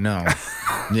 Oh, no.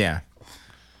 Yeah.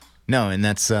 No, and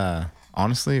that's,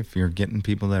 honestly, if you're getting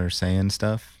people that are saying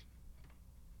stuff,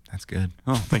 that's good.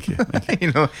 Oh, thank you. Thank you.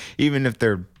 You know, even if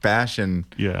they're bashing,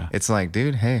 yeah, it's like,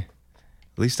 dude, hey,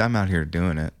 at least I'm out here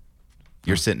doing it.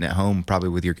 You're sitting at home probably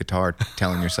with your guitar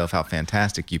telling yourself how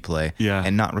fantastic you play,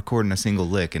 and not recording a single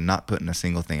lick and not putting a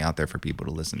single thing out there for people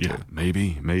to listen to.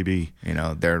 Maybe. You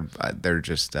know, they're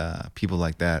just people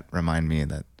like that remind me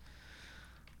that,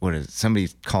 what is it? Somebody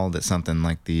called it something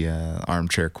like the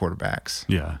armchair quarterbacks.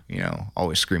 Yeah. You know,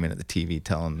 always screaming at the TV,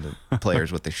 telling the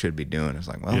players what they should be doing. It's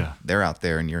like, well, they're out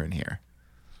there and you're in here.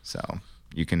 So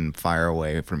you can fire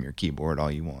away from your keyboard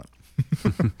all you want.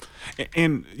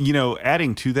 And, you know,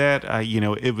 adding to that, you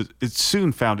know, it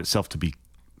soon found itself to be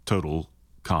total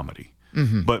comedy.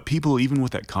 But people, even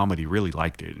with that comedy, really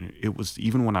liked it. It was,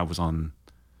 even when I was on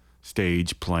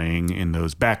stage playing in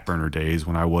those back burner days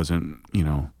when I wasn't, you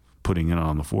know, putting it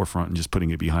on the forefront and just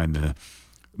putting it behind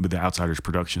the Outsiders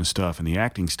production stuff and the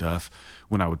acting stuff,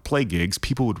 when I would play gigs,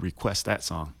 people would request that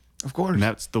song. Of course. And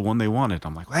that's the one they wanted.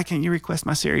 I'm like, why can't you request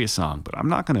my serious song? But I'm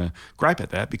not going to gripe at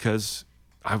that because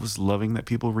I was loving that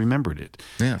people remembered it.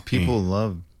 Yeah, people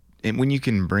love it when you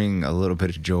can bring a little bit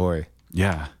of joy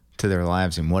to their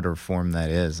lives in whatever form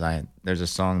that is. There's a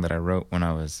song that I wrote when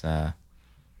I was,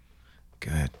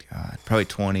 good God, probably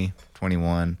 20,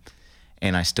 21.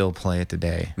 And I still play it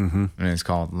today. And it's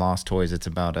called Lost Toys. It's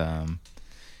about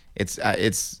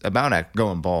it's about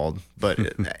going bald, but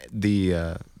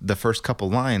the first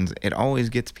couple lines, it always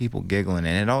gets people giggling,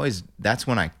 and that's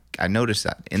when I noticed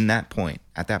that at that point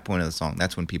of the song,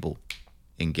 that's when people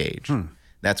engage.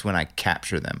 That's when I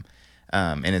capture them,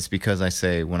 and it's because I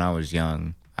say, when I was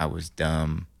young, I was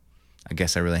dumb. I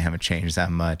guess I really haven't changed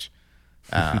that much.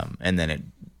 And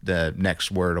then the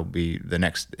next word will be the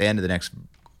end of the next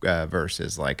verse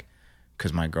is like,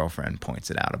 because my girlfriend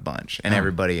points it out a bunch, and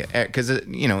everybody, because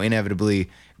you know, inevitably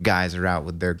guys are out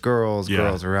with their girls,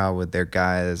 girls are out with their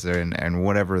guys, and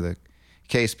whatever the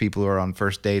case, people are on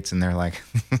first dates and they're like,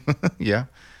 yeah,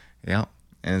 and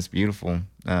it's beautiful.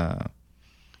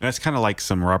 That's kind of like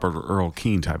some Robert Earl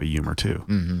Keen type of humor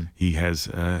too. He has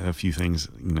a few things,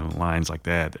 you know, lines like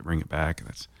that bring it back.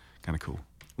 That's kind of cool.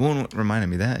 Well, what reminded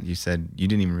me of that, you said you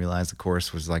didn't even realize the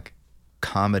chorus was like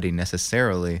comedy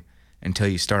necessarily until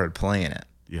you started playing it.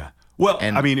 Yeah. Well,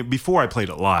 and I mean, before I played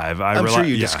it live, I'm sure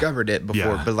you discovered it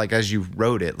before, but like as you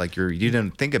wrote it, like you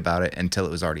didn't think about it until it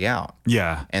was already out.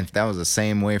 Yeah. And that was the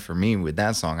same way for me with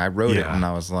that song. I wrote it and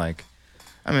I was like,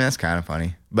 I mean, that's kind of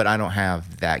funny, but I don't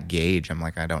have that gauge. I'm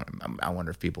like, I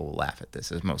wonder if people will laugh at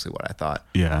this is mostly what I thought.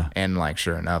 Yeah. And like,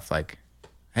 sure enough, like,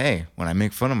 hey, when I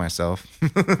make fun of myself,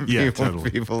 Yeah, people, totally.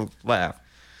 people laugh.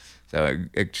 So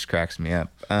it just cracks me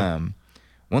up.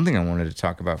 One thing I wanted to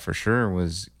talk about for sure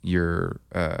was your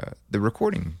the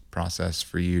recording process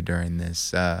for you during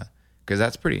this, because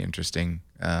that's pretty interesting.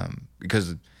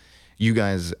 Because you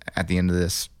guys at the end of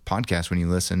this podcast, when you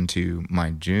listen to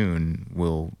My June,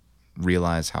 will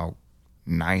realize how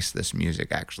nice this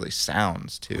music actually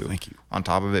sounds too. Well, thank you. On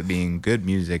top of it being good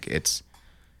music, it's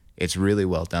really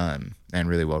well done and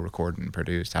really well recorded and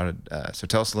produced. So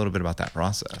tell us a little bit about that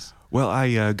process. Well,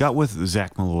 I got with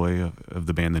Zach Malloy of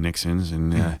the band The Nixons,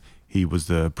 and he was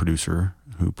the producer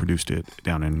who produced it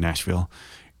down in Nashville.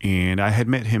 And I had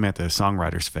met him at the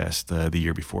Songwriters Fest the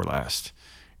year before last.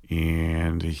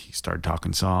 And he started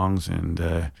talking songs,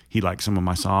 and he liked some of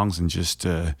my songs and just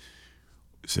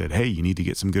said, hey, you need to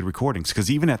get some good recordings.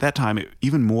 Because even at that time,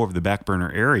 even more of the back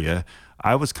burner area,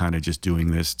 I was kind of just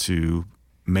doing this to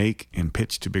make and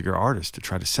pitch to bigger artists to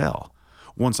try to sell.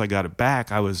 Once I got it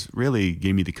back, I was really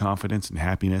gave me the confidence and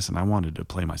happiness, and I wanted to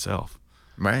play myself,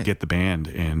 Right. get the band.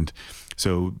 And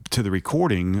so to the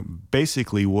recording,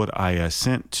 basically what I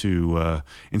sent to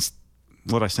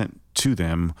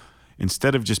them,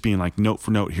 instead of just being like note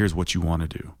for note, here's what you want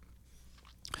to do.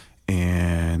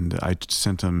 And I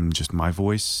sent them just my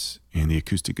voice and the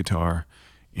acoustic guitar,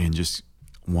 and just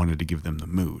wanted to give them the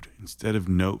mood instead of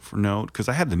note for note, because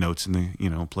I had the notes in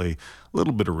the, play a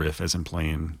little bit of riff as I'm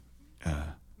playing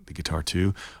the guitar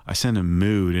too. I sent them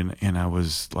mood, and I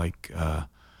was like,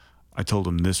 I told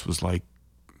them this was like,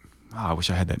 I wish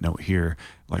I had that note here,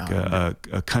 like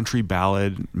a country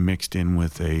ballad mixed in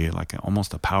with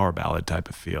almost a power ballad type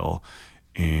of feel,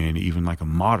 and even like a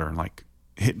modern, like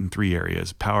hitting three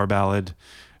areas: power ballad,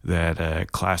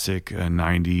 that classic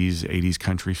 90s, 80s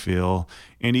country feel,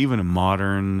 and even a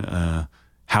modern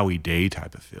Howie Day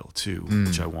type of feel too,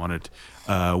 which I wanted,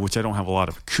 which I don't have a lot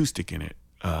of acoustic in it.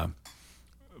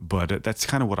 But that's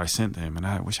kind of what I sent them, and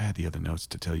I wish I had the other notes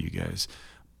to tell you guys.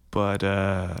 But,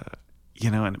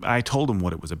 and I told them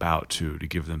what it was about too, to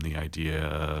give them the idea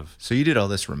of... So you did all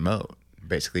this remote.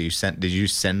 Basically, did you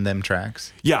send them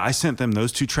tracks? Yeah, I sent them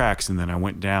those 2 tracks, and then I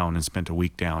went down and spent a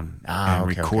week down and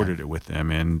recorded it with them.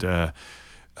 And, they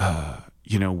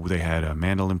had a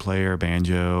mandolin player,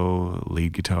 banjo,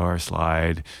 lead guitar,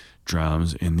 slide,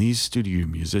 drums. And these studio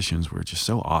musicians were just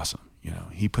so awesome.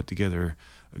 He put together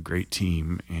a great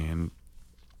team. And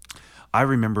I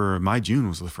remember My June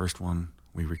was the first one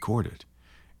we recorded.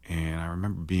 And I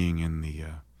remember being in the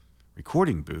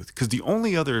recording booth, because the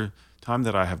only other time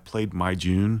that I have played My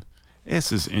June,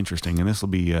 this is interesting, and this will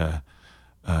be a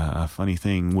funny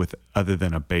thing with other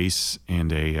than a bass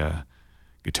and a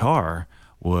guitar,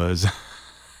 was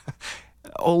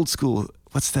old school.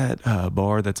 What's that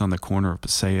bar that's on the corner of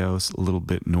Paseos, a little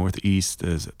bit northeast?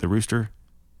 Is it the Rooster?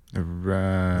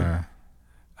 Right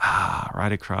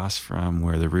across from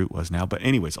where the Root was now. But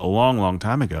anyways, a long, long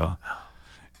time ago,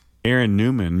 Aaron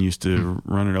Newman used to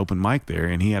run an open mic there,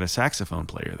 and he had a saxophone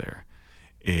player there.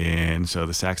 And so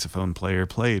the saxophone player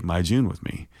played My June with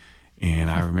me. And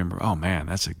I remember, oh man,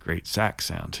 that's a great sax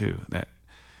sound too.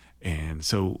 And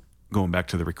so going back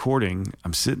to the recording,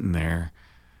 I'm sitting there,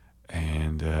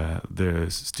 and the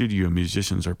studio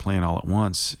musicians are playing all at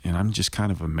once, and I'm just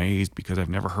kind of amazed because I've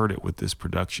never heard it with this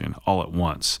production all at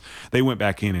once. They went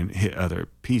back in and hit other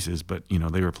pieces, but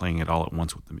they were playing it all at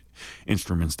once with the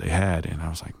instruments they had, and I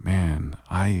was like, man,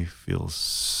 I feel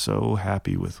so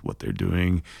happy with what they're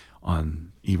doing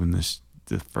on even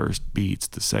the first beats,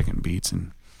 the second beats,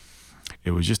 and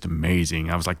it was just amazing.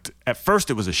 I was like, at first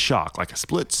it was a shock, like a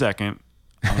split second.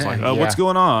 I was like, oh, what's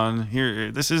going on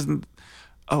here? This isn't.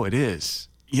 Oh, it is.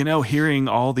 Hearing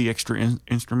all the extra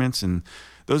instruments, and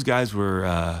those guys were,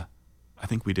 I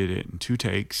think we did it in 2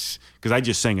 takes, because I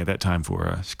just sang at that time for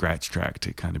a scratch track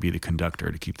to kind of be the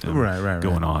conductor to keep them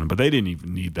going on. But they didn't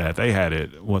even need that. They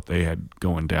had what they had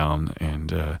going down.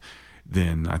 And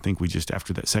then I think we just,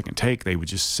 after that second take, they would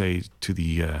just say to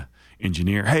the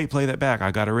engineer, hey, play that back.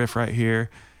 I got a riff right here.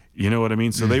 You know what I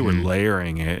mean? So they were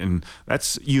layering it. And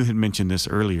you had mentioned this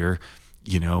earlier,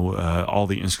 all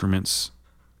the instruments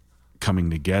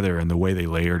coming together and the way they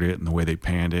layered it and the way they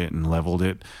panned it and leveled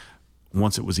it.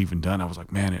 Once it was even done, I was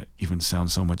like, man, it even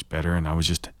sounds so much better. And I was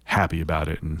just happy about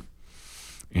it.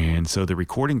 And so the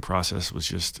recording process was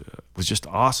just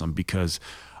awesome, because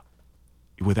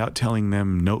without telling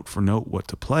them note for note what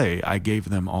to play, I gave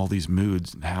them all these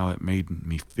moods and how it made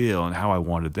me feel and how I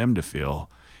wanted them to feel.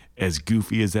 As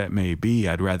goofy as that may be,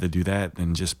 I'd rather do that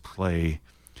than just play,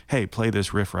 hey, play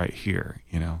this riff right here,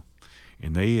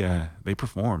 and they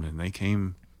performed, and they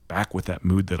came back with that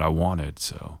mood that I wanted.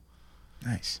 So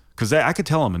Nice. because I could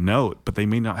tell them a note, but they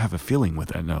may not have a feeling with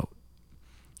that note.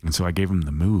 And so I gave them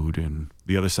the mood. And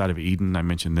the other side of Eden, I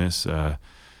mentioned this. I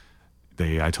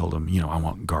told them, I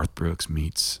want Garth Brooks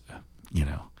meets,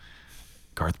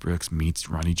 Garth Brooks meets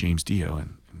Ronnie James Dio,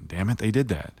 and damn it, they did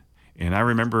that. And I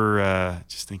remember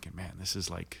just thinking, man, this is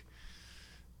like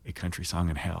a country song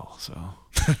in hell. So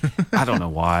I don't know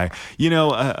why.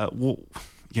 Well,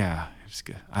 yeah, it's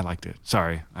good. I liked it.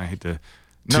 Sorry, I hate to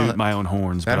toot my own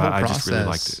horns, but I just really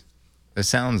liked it. It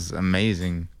sounds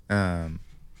amazing. And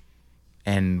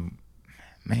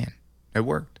man, it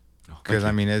worked. Because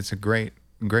it's a great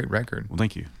record. Well,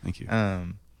 thank you.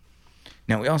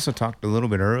 Now we also talked a little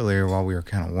bit earlier while we were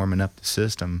kind of warming up the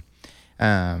system.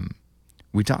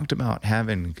 We talked about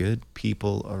having good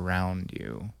people around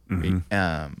you.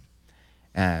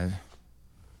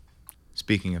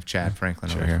 Speaking of Chad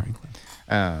Franklin over here,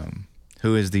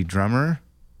 who is the drummer,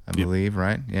 I believe,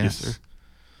 right? Yes, sir.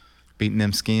 Beating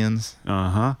them skins.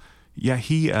 Yeah,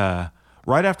 he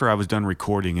right after I was done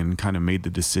recording and kind of made the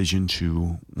decision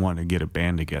to want to get a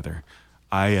band together,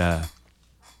 I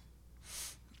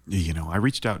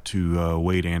reached out to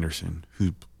Wade Anderson,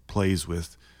 who plays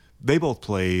with. They both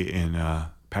play in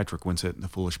Patrick Winsett and the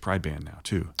Foolish Pride Band now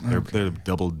too. They're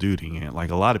double dutying it,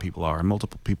 like a lot of people are, and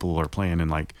multiple people are playing in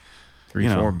like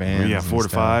 3-4 bands. Yeah, 4 to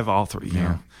 5, all three. You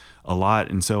know, a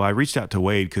lot. And so I reached out to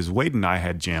Wade because Wade and I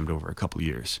had jammed over a couple of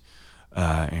years.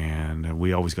 And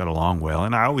we always got along well,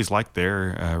 and I always liked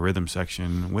their rhythm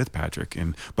section with Patrick.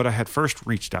 But I had first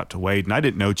reached out to Wade, and I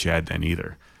didn't know Chad then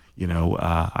either.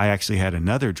 I actually had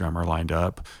another drummer lined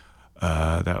up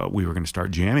that we were going to start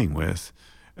jamming with.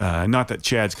 Not that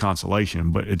Chad's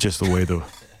consolation, but it's just the way the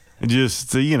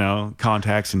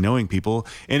contacts and knowing people,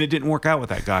 and it didn't work out with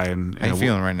that guy. And how you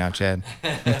feeling right now, Chad?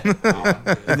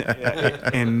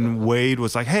 and Wade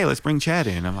was like, "Hey, let's bring Chad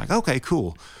in." I'm like, "Okay,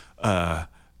 cool."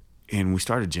 And we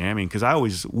started jamming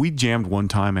because we jammed one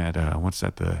time at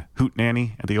the Hoot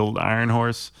Nanny at the old Iron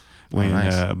Horse when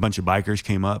a bunch of bikers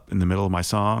came up in the middle of my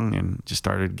song and just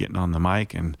started getting on the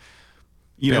mic. And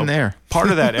part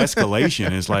of that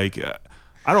escalation is like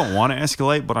I don't want to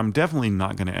escalate, but I'm definitely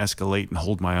not going to escalate and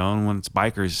hold my own when it's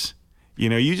bikers.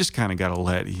 You just kind of got to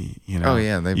let you got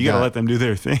to let them do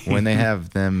their thing when they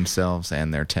have themselves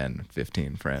and their 10,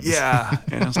 15 friends. Yeah,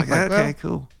 and I was like, okay,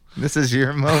 cool. This is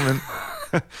your moment.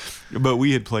 But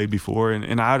we had played before,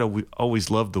 and I'd always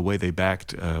loved the way they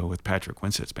backed with Patrick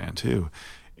Winsett's band too,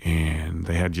 and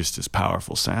they had just this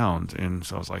powerful sound. And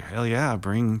so I was like, hell yeah,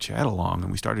 bring Chad along.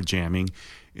 And we started jamming,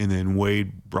 and then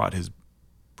Wade brought his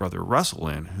brother Russell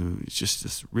in, who is just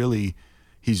this really,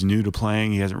 he's new to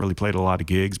playing. He hasn't really played a lot of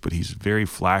gigs, but he's very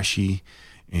flashy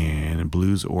and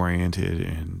blues oriented.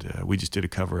 And we just did a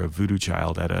cover of Voodoo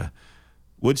Child at a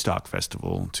Woodstock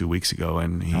Festival 2 weeks ago,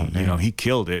 and he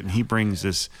killed it. And he brings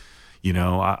this,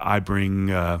 I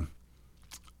bring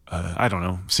I don't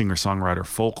know, singer-songwriter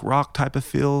folk rock type of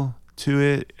feel to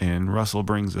it, and Russell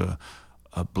brings a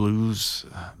blues,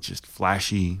 just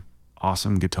flashy,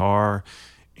 awesome guitar,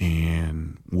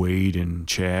 and Wade and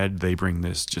Chad, they bring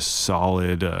this just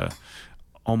solid,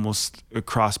 almost a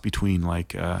cross between like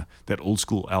that old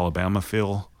school Alabama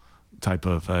feel type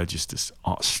of just this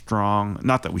strong,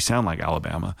 not that we sound like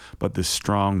Alabama, but this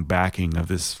strong backing of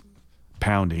this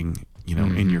pounding,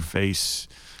 in your face.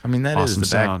 I mean, that awesome is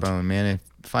the sound. backbone, man.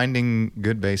 Finding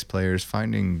good bass players,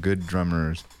 finding good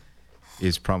drummers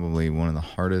is probably one of the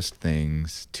hardest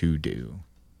things to do.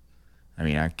 I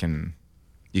mean,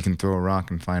 you can throw a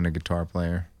rock and find a guitar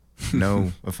player.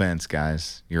 No offense,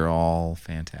 guys. You're all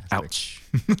fantastic. Ouch.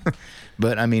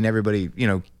 But I mean, everybody,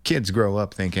 kids grow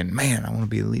up thinking, man, I want to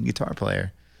be a lead guitar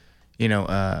player.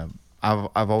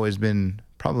 I've always been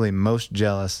probably most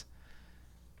jealous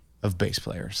of bass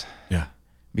players. Yeah.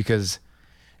 Because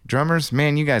drummers,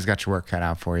 man, you guys got your work cut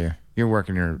out for you. You're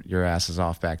working your asses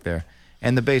off back there.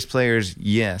 And the bass players,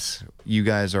 yes, you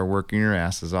guys are working your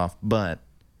asses off, but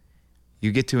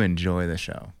you get to enjoy the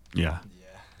show. Yeah.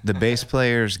 The bass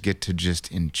players get to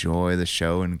just enjoy the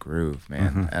show and groove,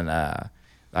 man. Mm-hmm. And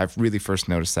I've really first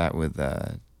noticed that with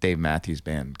Dave Matthews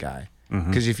Band guy.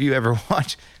 Mm-hmm. Because if you ever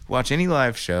watch any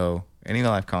live show, any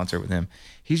live concert with him,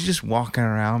 he's just walking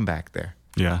around back there.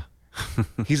 Yeah.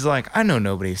 He's like, I know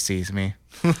nobody sees me.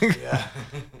 Yeah.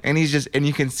 And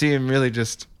you can see him really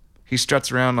he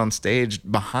struts around on stage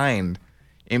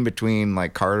in between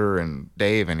like Carter and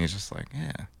Dave, and he's just like,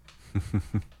 yeah.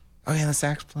 Oh yeah, the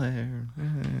sax player.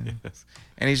 Yeah. Yes.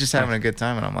 And he's just having a good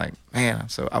time, and I'm like, man.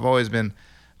 So I've always been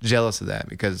jealous of that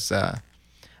because,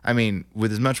 I mean,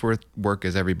 with as much work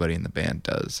as everybody in the band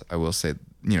does, I will say,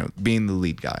 being the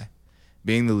lead guy,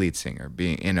 being the lead singer,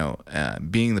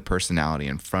 being the personality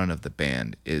in front of the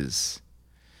band is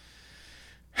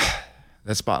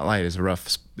that spotlight is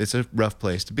it's a rough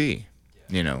place to be,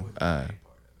 you know.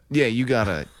 You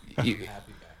gotta,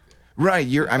 right.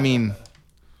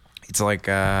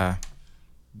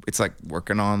 It's like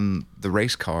working on the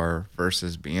race car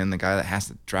versus being the guy that has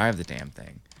to drive the damn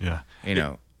thing. Yeah. You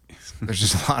know, there's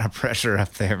just a lot of pressure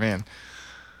up there, man.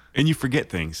 And you forget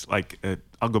things. Like,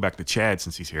 I'll go back to Chad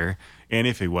since he's here, and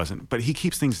if he wasn't, but he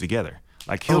keeps things together.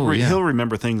 Like, he'll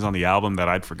remember things on the album that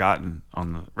I'd forgotten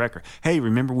on the record. Hey,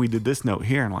 remember we did this note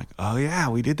here? And I'm like, oh yeah,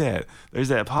 we did that. There's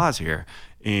that pause here.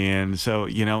 And so,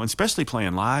 you know, especially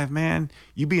playing live, man,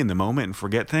 you be in the moment and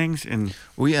forget things. And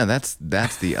well, yeah, that's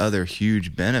the other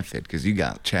huge benefit, because you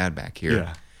got Chad back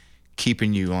here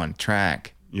keeping you on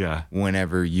track. Yeah.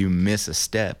 Whenever you miss a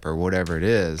step or whatever it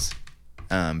is,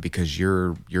 because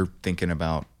you're thinking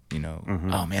about, you know,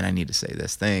 oh man, I need to say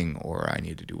this thing, or I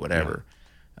need to do whatever.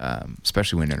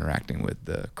 Especially when interacting with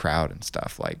the crowd and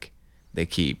stuff, like they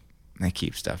keep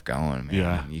stuff going, man.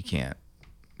 Yeah. You can't.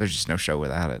 There's just no show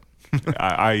without it.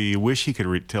 I wish he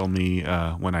could tell me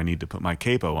when I need to put my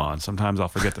capo on. Sometimes I'll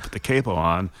forget to put the capo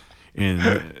on.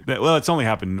 And well, it's only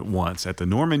happened once at the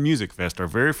Norman Music Fest, our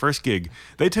very first gig.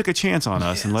 They took a chance on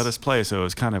us and let us play, so it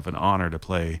was kind of an honor to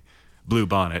play Blue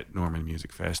Bonnet, Norman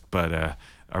Music Fest. But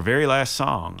our very last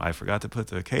song, I forgot to put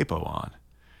the capo on.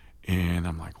 And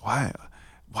I'm like, why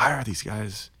are these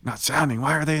guys not sounding?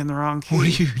 Why are they in the wrong key? What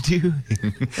are you doing?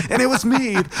 And it was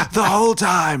me the whole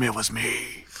time. It was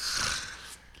me.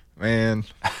 Man.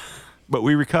 But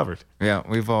we recovered. Yeah,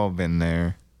 we've all been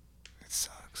there. It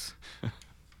sucks.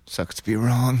 Sucks to be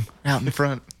wrong out in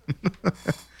front.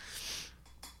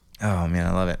 Oh, man,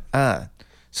 I love it.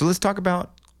 So let's talk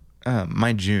about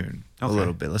My June a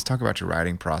little bit. Let's talk about your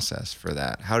writing process for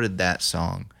that. How did that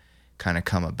song kind of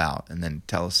come about? And then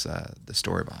tell us the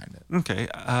story behind it. Okay.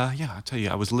 I'll tell you,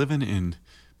 I was living in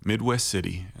Midwest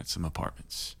City at some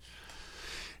apartments.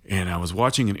 And I was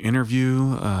watching an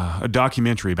interview, a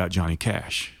documentary about Johnny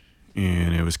Cash.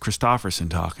 And it was Christofferson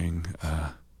talking.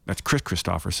 That's Chris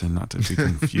Christofferson, not to be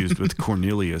confused with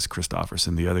Cornelius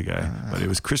Christofferson, the other guy. But it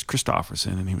was Chris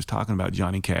Christofferson, and he was talking about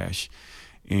Johnny Cash.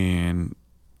 And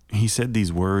he said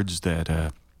these words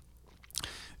that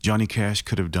Johnny Cash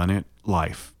could have done it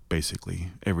life,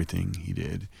 basically, everything he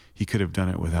did. He could have done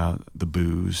it without the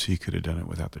booze. He could have done it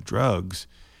without the drugs.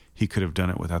 He could have done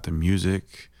it without the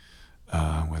music.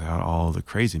 Without all the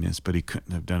craziness, but he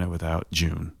couldn't have done it without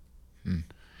June.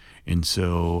 And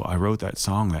so I wrote that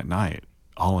song that night,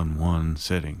 all in one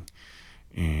sitting,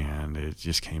 and it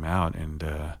just came out. And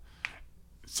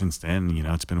since then, you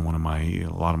know, it's been a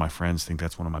lot of my friends think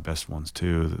that's one of my best ones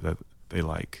too, that they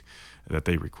like, that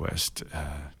they request.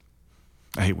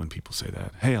 I hate when people say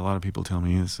that. Hey, a lot of people tell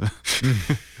me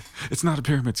it's not a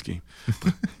pyramid scheme.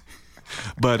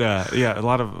 But a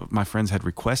lot of my friends had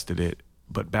requested it.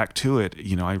 But back to it,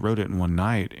 you know, I wrote it in one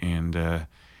night, and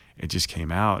it just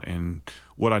came out. And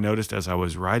what I noticed as I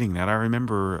was writing that, I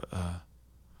remember,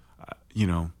 you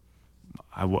know,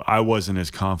 I wasn't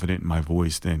as confident in my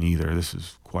voice then either. This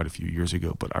was quite a few years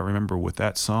ago. But I remember with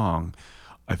that song,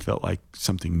 I felt like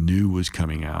something new was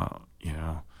coming out, you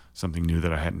know, something new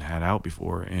that I hadn't had out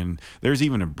before. And there's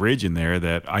even a bridge in there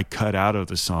that I cut out of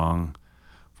the song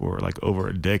for like over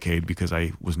a decade because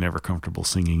I was never comfortable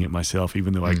singing it myself.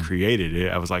 Even though I created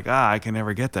it, I was like, I can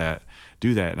never do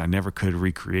that. And I never could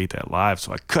recreate that live.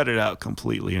 So I cut it out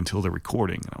completely until the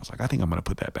recording. And I was like, I think I'm going to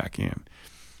put that back in.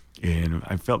 And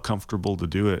I felt comfortable to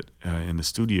do it in the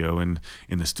studio. And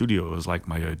in the studio, it was like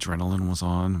my adrenaline was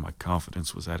on, my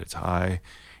confidence was at its high.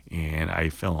 And I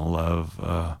fell in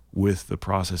love with the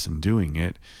process in doing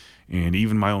it. And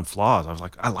even my own flaws, I was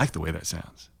like, I like the way that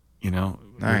sounds. You know,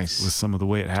 nice. With some of the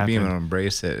way it happened. Being able to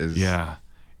embrace it is. Yeah.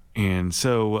 And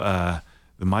so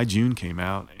the My June came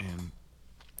out, and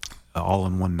all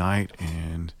in one night.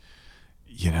 And,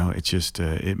 you know, it just,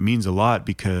 it means a lot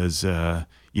because,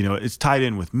 you know, it's tied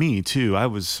in with me too. I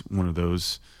was one of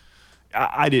those,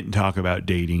 I didn't talk about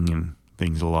dating and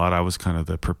things a lot. I was kind of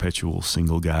the perpetual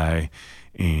single guy.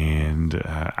 And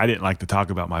I didn't like to talk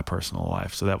about my personal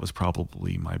life. So that was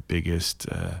probably my biggest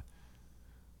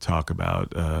talk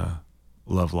about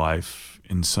love life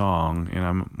in song, and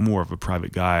I'm more of a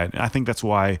private guy. And I think that's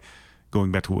why,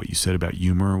 going back to what you said about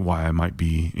humor, why I might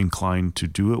be inclined to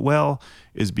do it well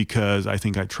is because I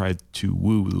think I tried to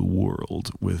woo the world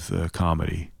with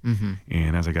comedy.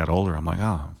 And as I got older, I'm like,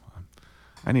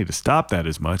 I need to stop that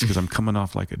as much because I'm coming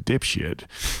off like a dipshit.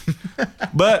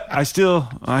 But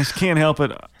I can't help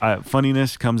it.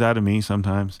 Funniness comes out of me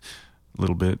sometimes, a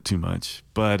little bit too much.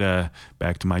 But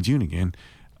back to My June again.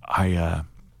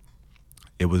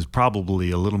 it was probably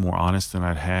a little more honest than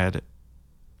I'd had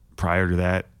prior to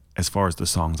that, as far as the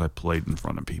songs I played in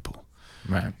front of people.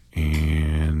 Right.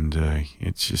 And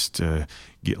it's just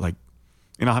get like,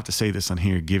 and I'll have to say this on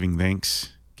here: giving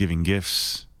thanks, giving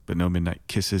gifts, but no midnight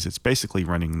kisses. It's basically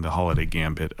running the holiday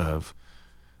gambit of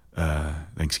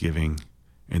Thanksgiving,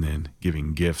 and then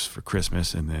giving gifts for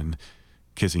Christmas, and then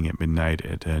kissing at midnight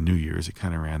at New Year's. It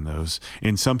kind of ran those.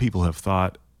 And some people have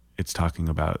thought it's talking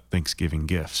about Thanksgiving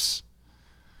gifts,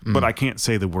 but I can't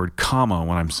say the word comma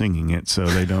when I'm singing it, so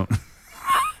they don't.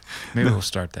 Maybe we'll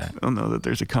start that. I don't know that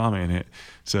there's a comma in it.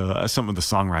 So some of the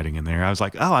songwriting in there, I was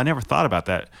like, oh, I never thought about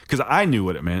that, because I knew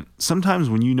what it meant. Sometimes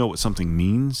when you know what something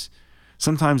means,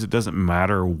 sometimes it doesn't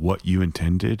matter what you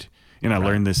intended. And I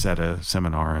learned this at a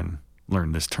seminar, and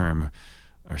learned this term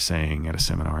or saying at a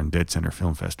seminar in Dead Center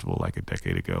Film Festival like a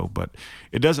decade ago. But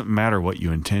it doesn't matter what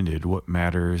you intended. What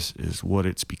matters is what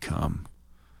it's become.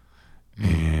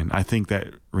 And I think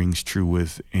that rings true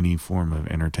with any form of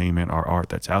entertainment or art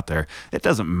that's out there. It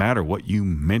doesn't matter what you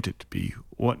meant it to be.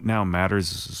 What now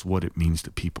matters is what it means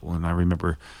to people. And I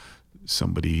remember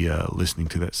somebody listening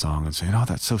to that song and saying, "Oh,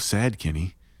 that's so sad,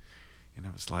 Kenny." And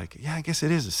I was like, yeah, I guess it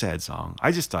is a sad song.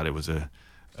 I just thought it was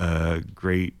a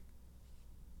great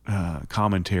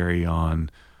commentary on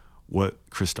what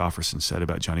Christofferson said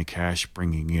about Johnny Cash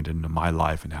bringing it into my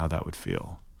life and how that would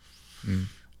feel.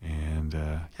 And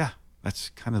yeah, that's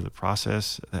kind of the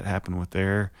process that happened with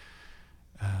that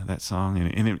song.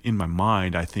 And in my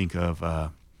mind, I think of,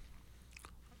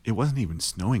 it wasn't even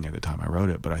snowing at the time I wrote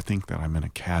it, but I think that I'm in a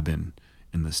cabin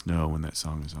in the snow when that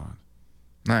song is on.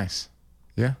 Nice.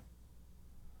 Yeah.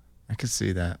 I could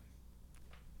see that.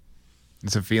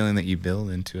 It's a feeling that you build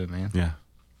into it, man. Yeah.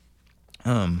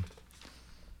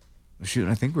 Shoot,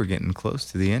 I think we're getting close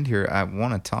to the end here. I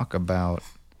want to talk about,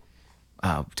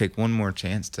 take one more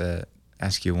chance to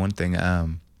ask you one thing.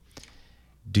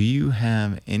 Do you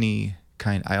have any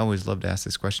I always love to ask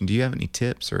this question. Do you have any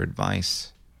tips or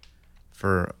advice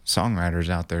for songwriters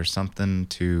out there? Something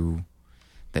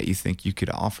that you think you could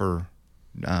offer,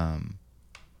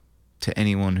 to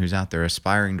anyone who's out there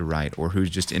aspiring to write, or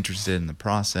who's just interested in the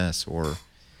process, or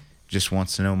just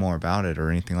wants to know more about it,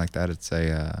 or anything like that? It's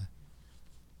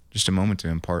just a moment to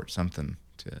impart something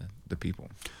to the people.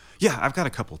 Yeah, I've got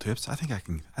a couple tips. I think I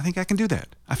can do that.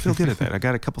 I feel good at that. I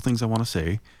got a couple things I want to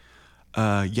say.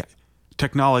 Yeah,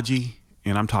 technology,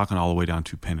 and I'm talking all the way down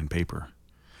to pen and paper.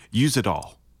 Use it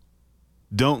all.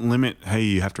 Don't limit, hey,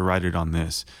 you have to write it on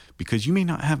this, because you may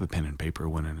not have a pen and paper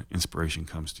when an inspiration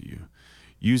comes to you.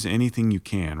 Use anything you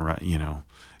can, right?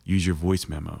 Use your voice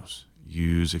memos.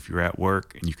 Use, if you're at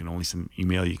work and you can only send an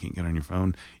email, you can't get on your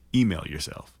phone, email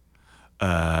yourself.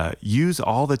 Use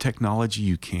all the technology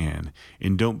you can,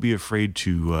 and don't be afraid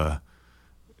to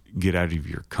get out of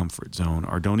your comfort zone,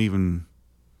 or don't even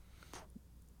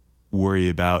worry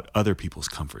about other people's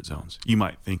comfort zones. You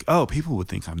might think, oh, people would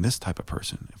think I'm this type of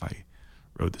person if I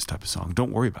wrote this type of song.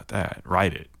 Don't worry about that.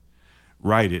 Write it.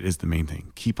 Write it is the main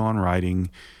thing. Keep on writing,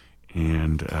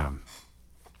 and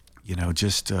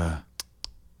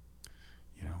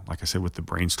like I said with the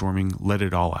brainstorming, let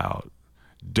it all out.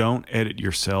 Don't edit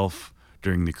yourself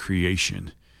during the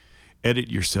creation. Edit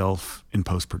yourself in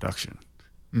post-production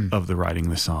of the writing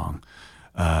the song.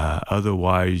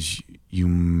 Otherwise,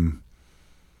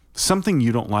 something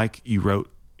you don't like you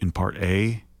wrote in part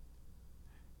A,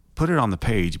 put it on the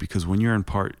page, because when you're in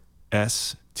part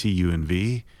S, T, U, and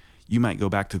V, you might go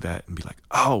back to that and be like,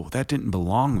 oh, that didn't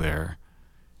belong there.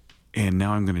 And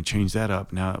now I'm going to change that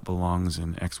up. Now it belongs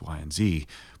in X, Y, and Z.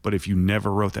 But if you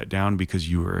never wrote that down because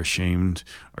you were ashamed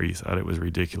or you thought it was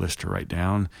ridiculous to write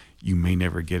down, you may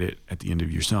never get it at the end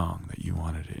of your song that you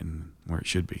wanted it in where it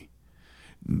should be.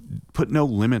 Put no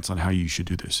limits on how you should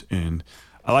do this. And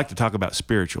I like to talk about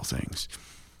spiritual things.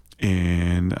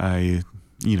 And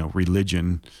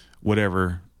religion,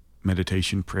 whatever,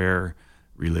 meditation, prayer,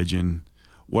 religion.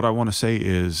 What I want to say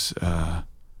is,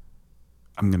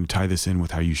 I'm going to tie this in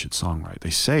with how you should songwrite.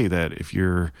 They say that if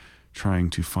you're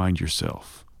trying to find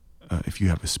yourself, if you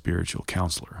have a spiritual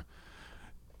counselor,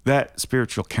 that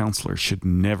spiritual counselor should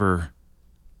never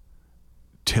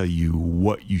tell you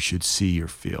what you should see or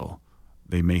feel.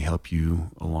 They may help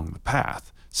you along the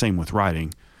path. Same with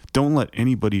writing. Don't let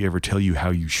anybody ever tell you how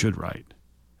you should write.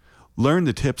 Learn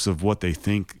the tips of what they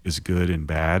think is good and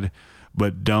bad,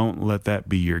 but don't let that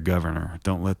be your governor.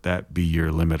 Don't let that be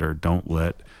your limiter. Don't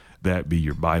let that be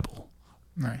your Bible.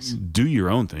 Nice. Do your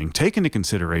own thing. Take into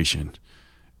consideration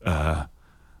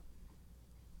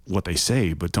what they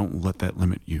say, but don't let that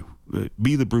limit you.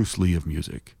 Be the Bruce Lee of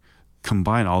music.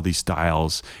 combine all these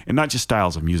styles, and not just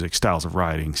styles of music, styles of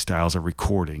writing, styles of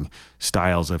recording,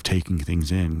 styles of taking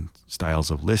things in, styles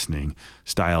of listening,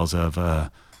 styles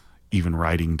of even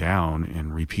writing down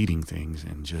and repeating things,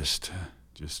 and just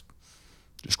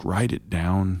write it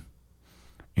down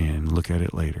and look at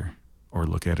it later, or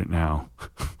look at it now.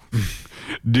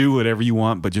 Do whatever you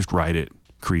want, but just write it,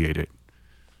 create it.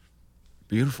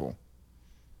 Beautiful.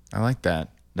 I like that.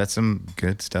 That's some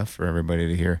good stuff for everybody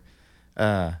to hear.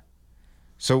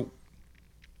 So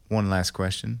one last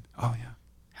question. Oh yeah.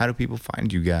 How do people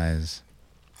find you guys?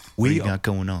 What do you got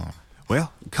going on?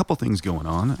 Well, a couple things going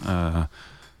on.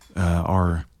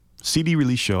 Our CD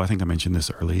release show, I think I mentioned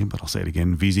this early, but I'll say it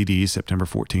again. VZD, September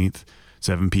 14th,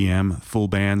 7 p.m., full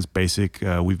bands, basic.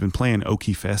 We've been playing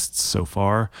Okie Fests so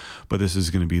far, but this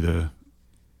is going to be the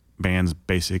band's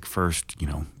basic first,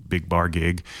 big bar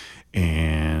gig,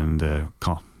 and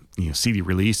CD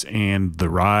release and the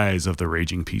rise of the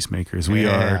Raging Peacemakers. We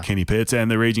are Kenny Pitts and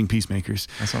the Raging Peacemakers.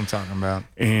 That's what I'm talking about.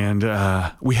 And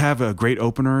we have great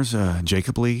openers,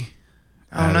 Jacob Lee.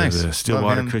 Oh, nice. The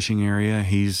Stillwater Cushing area.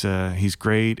 He's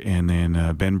great. And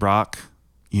then Ben Brock,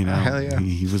 hell yeah.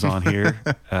 he was on here.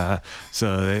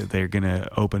 So they're going to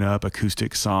open up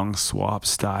acoustic song swap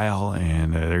style,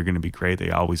 and they're going to be great.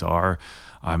 They always are.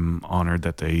 I'm honored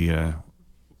that they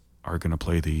are going to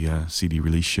play the CD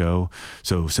release show.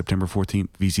 So September 14th,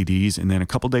 VCDs. And then a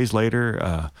couple days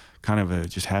later,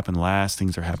 just happened last.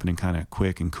 Things are happening kind of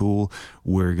quick and cool.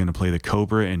 We're going to play the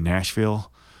Cobra in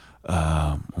Nashville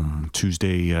on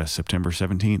Tuesday, September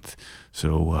 17th.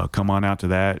 So come on out to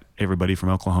that. Everybody from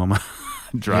Oklahoma,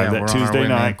 drive that Tuesday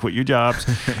night, quit your jobs.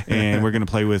 And we're going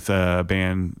to play with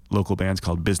local bands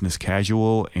called Business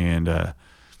Casual, and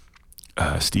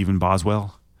Stephen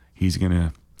Boswell. He's going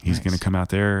to come out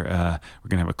there. We're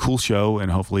going to have a cool show,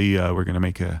 and hopefully we're going to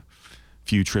make a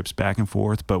few trips back and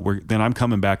forth. But then I'm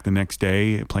coming back the next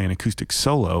day playing acoustic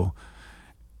solo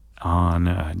on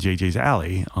JJ's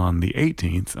Alley on the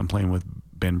 18th. I'm playing with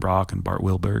Ben Brock and Bart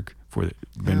Wilberg for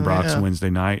Ben Brock's Wednesday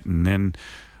night. And then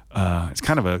it's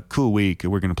kind of a cool week.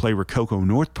 We're going to play Rococo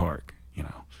North Park,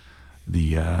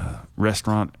 the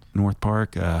restaurant North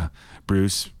Park.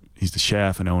 Bruce, he's the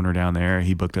chef and owner down there.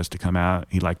 He booked us to come out.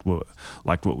 He liked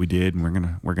what we did, and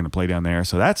we're gonna play down there.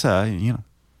 So that's going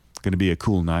to be a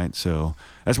cool night. So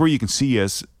that's where you can see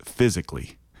us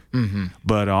physically. Mm-hmm.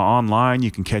 But online,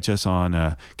 you can catch us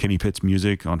on Kenny Pitts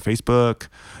Music on Facebook.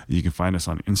 You can find us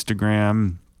on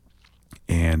Instagram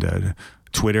and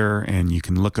Twitter, and you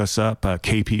can look us up,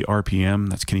 KPRPM.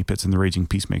 That's Kenny Pitts and the Raging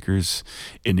Peacemakers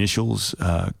initials.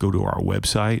 Go to our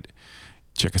website,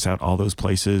 check us out, all those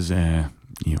places.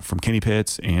 From Kenny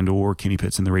Pitts or Kenny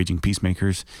Pitts and the Raging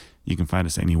Peacemakers. You can find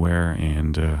us anywhere,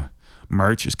 and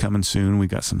merch is coming soon. We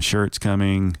got some shirts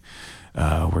coming.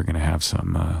 We're going to have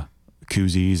some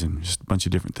koozies and just a bunch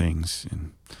of different things.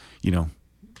 And,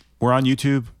 we're on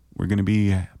YouTube. We're going to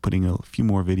be putting a few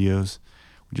more videos.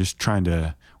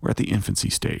 We're at the infancy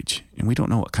stage, and we don't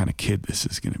know what kind of kid this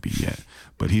is going to be yet,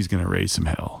 but he's going to raise some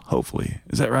hell, hopefully.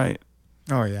 Is that right?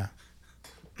 Oh, yeah.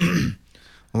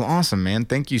 Well, awesome, man.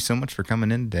 Thank you so much for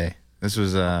coming in today. This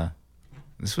was a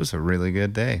really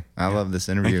good day. I love this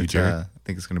interview. Thank you, Jerry. I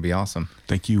think it's going to be awesome.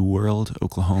 Thank you, world,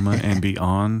 Oklahoma, and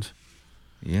beyond.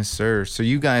 Yes, sir. So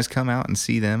you guys come out and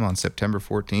see them on September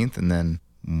 14th, and then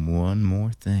one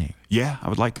more thing. Yeah, I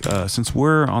would like, since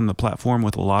we're on the platform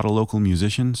with a lot of local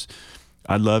musicians,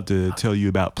 I'd love to tell you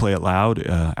about Play It Loud,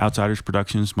 Outsiders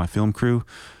Productions, my film crew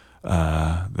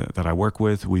that I work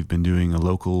with. We've been doing a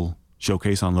local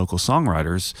showcase on local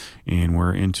songwriters, and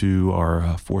we're into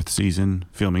our fourth season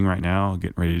filming right now,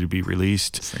 getting ready to be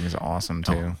released. This thing is awesome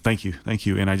too. Oh, thank you.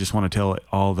 And I just want to tell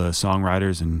all the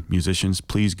songwriters and musicians,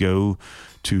 please go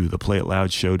to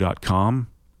theplayitloudshow.com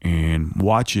and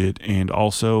watch it, and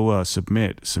also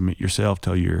submit yourself.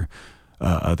 Tell your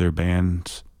other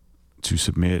bands to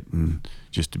submit and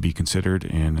just to be considered,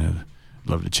 and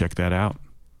love to check that out.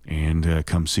 And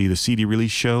come see the CD release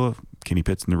show of Kenny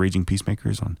Pitts and the Raging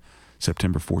Peacemakers on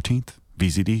September 14th,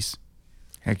 VZDs.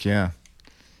 Heck yeah.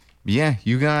 Yeah,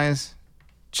 you guys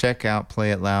check out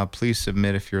Play It Loud. Please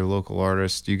submit if you're a local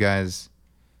artist. You guys,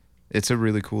 it's a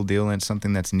really cool deal, and it's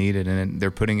something that's needed, and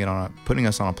they're putting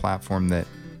us on a platform that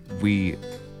we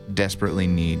desperately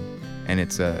need, and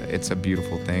it's a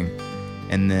beautiful thing.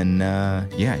 And then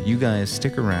you guys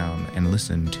stick around and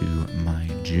listen to My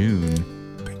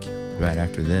June. Thank you. Right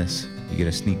after this, you get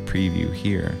a sneak preview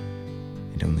here,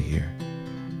 and only here,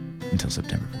 until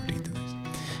September 14th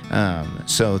at least.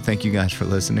 So thank you guys for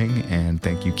listening, and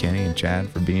thank you, Kenny and Chad,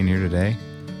 for being here today.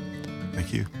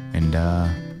 Thank you. And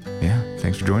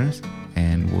thanks for joining us,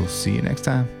 and we'll see you next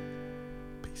time.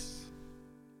 Peace.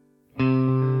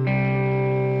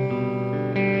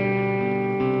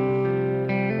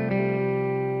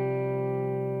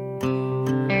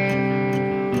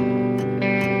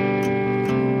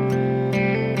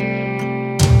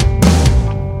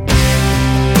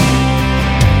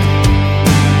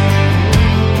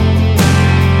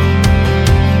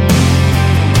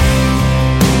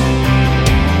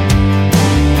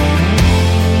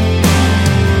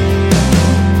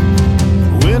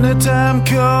 woman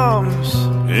comes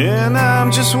and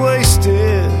I'm just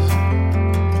wasted,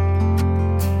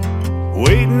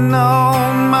 waiting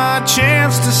on my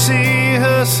chance to see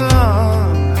her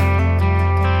son,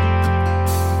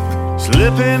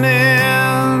 slipping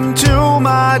into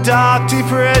my dark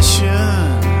depression.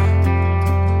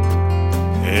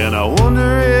 And I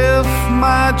wonder if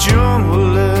my June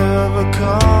will ever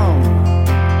come.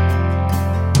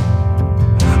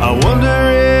 I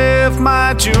wonder if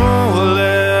my June will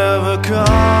ever come.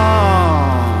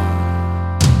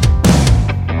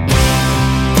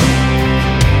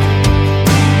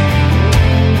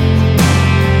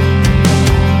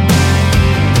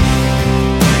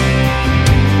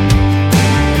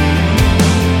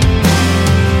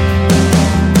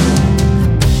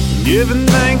 Giving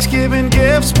Thanksgiving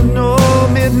gifts but no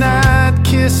midnight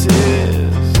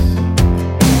kisses.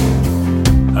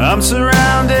 I'm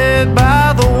surrounded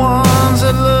by the ones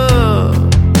I love.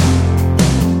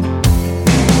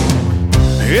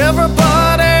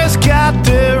 Everybody's got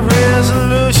their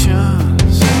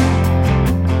resolutions,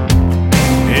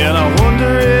 and I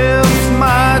wonder if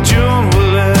my June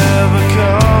will ever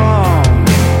come.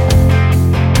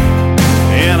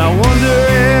 And I wonder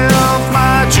if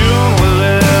my June will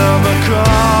ever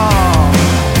come.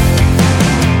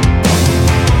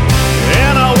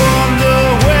 And I wonder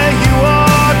where you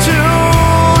are tonight,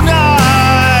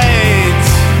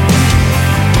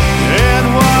 and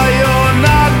why you're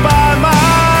not by my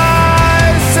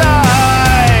side.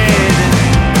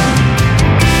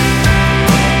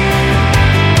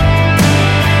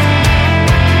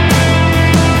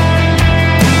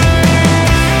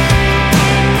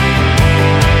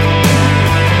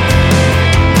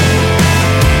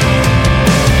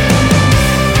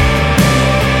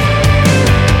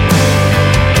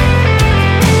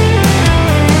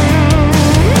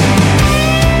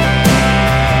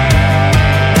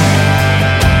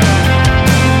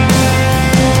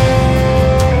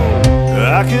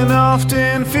 I can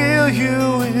often feel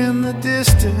you in the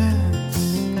distance,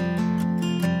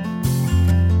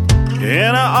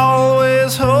 and I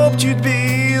always hoped you'd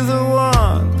be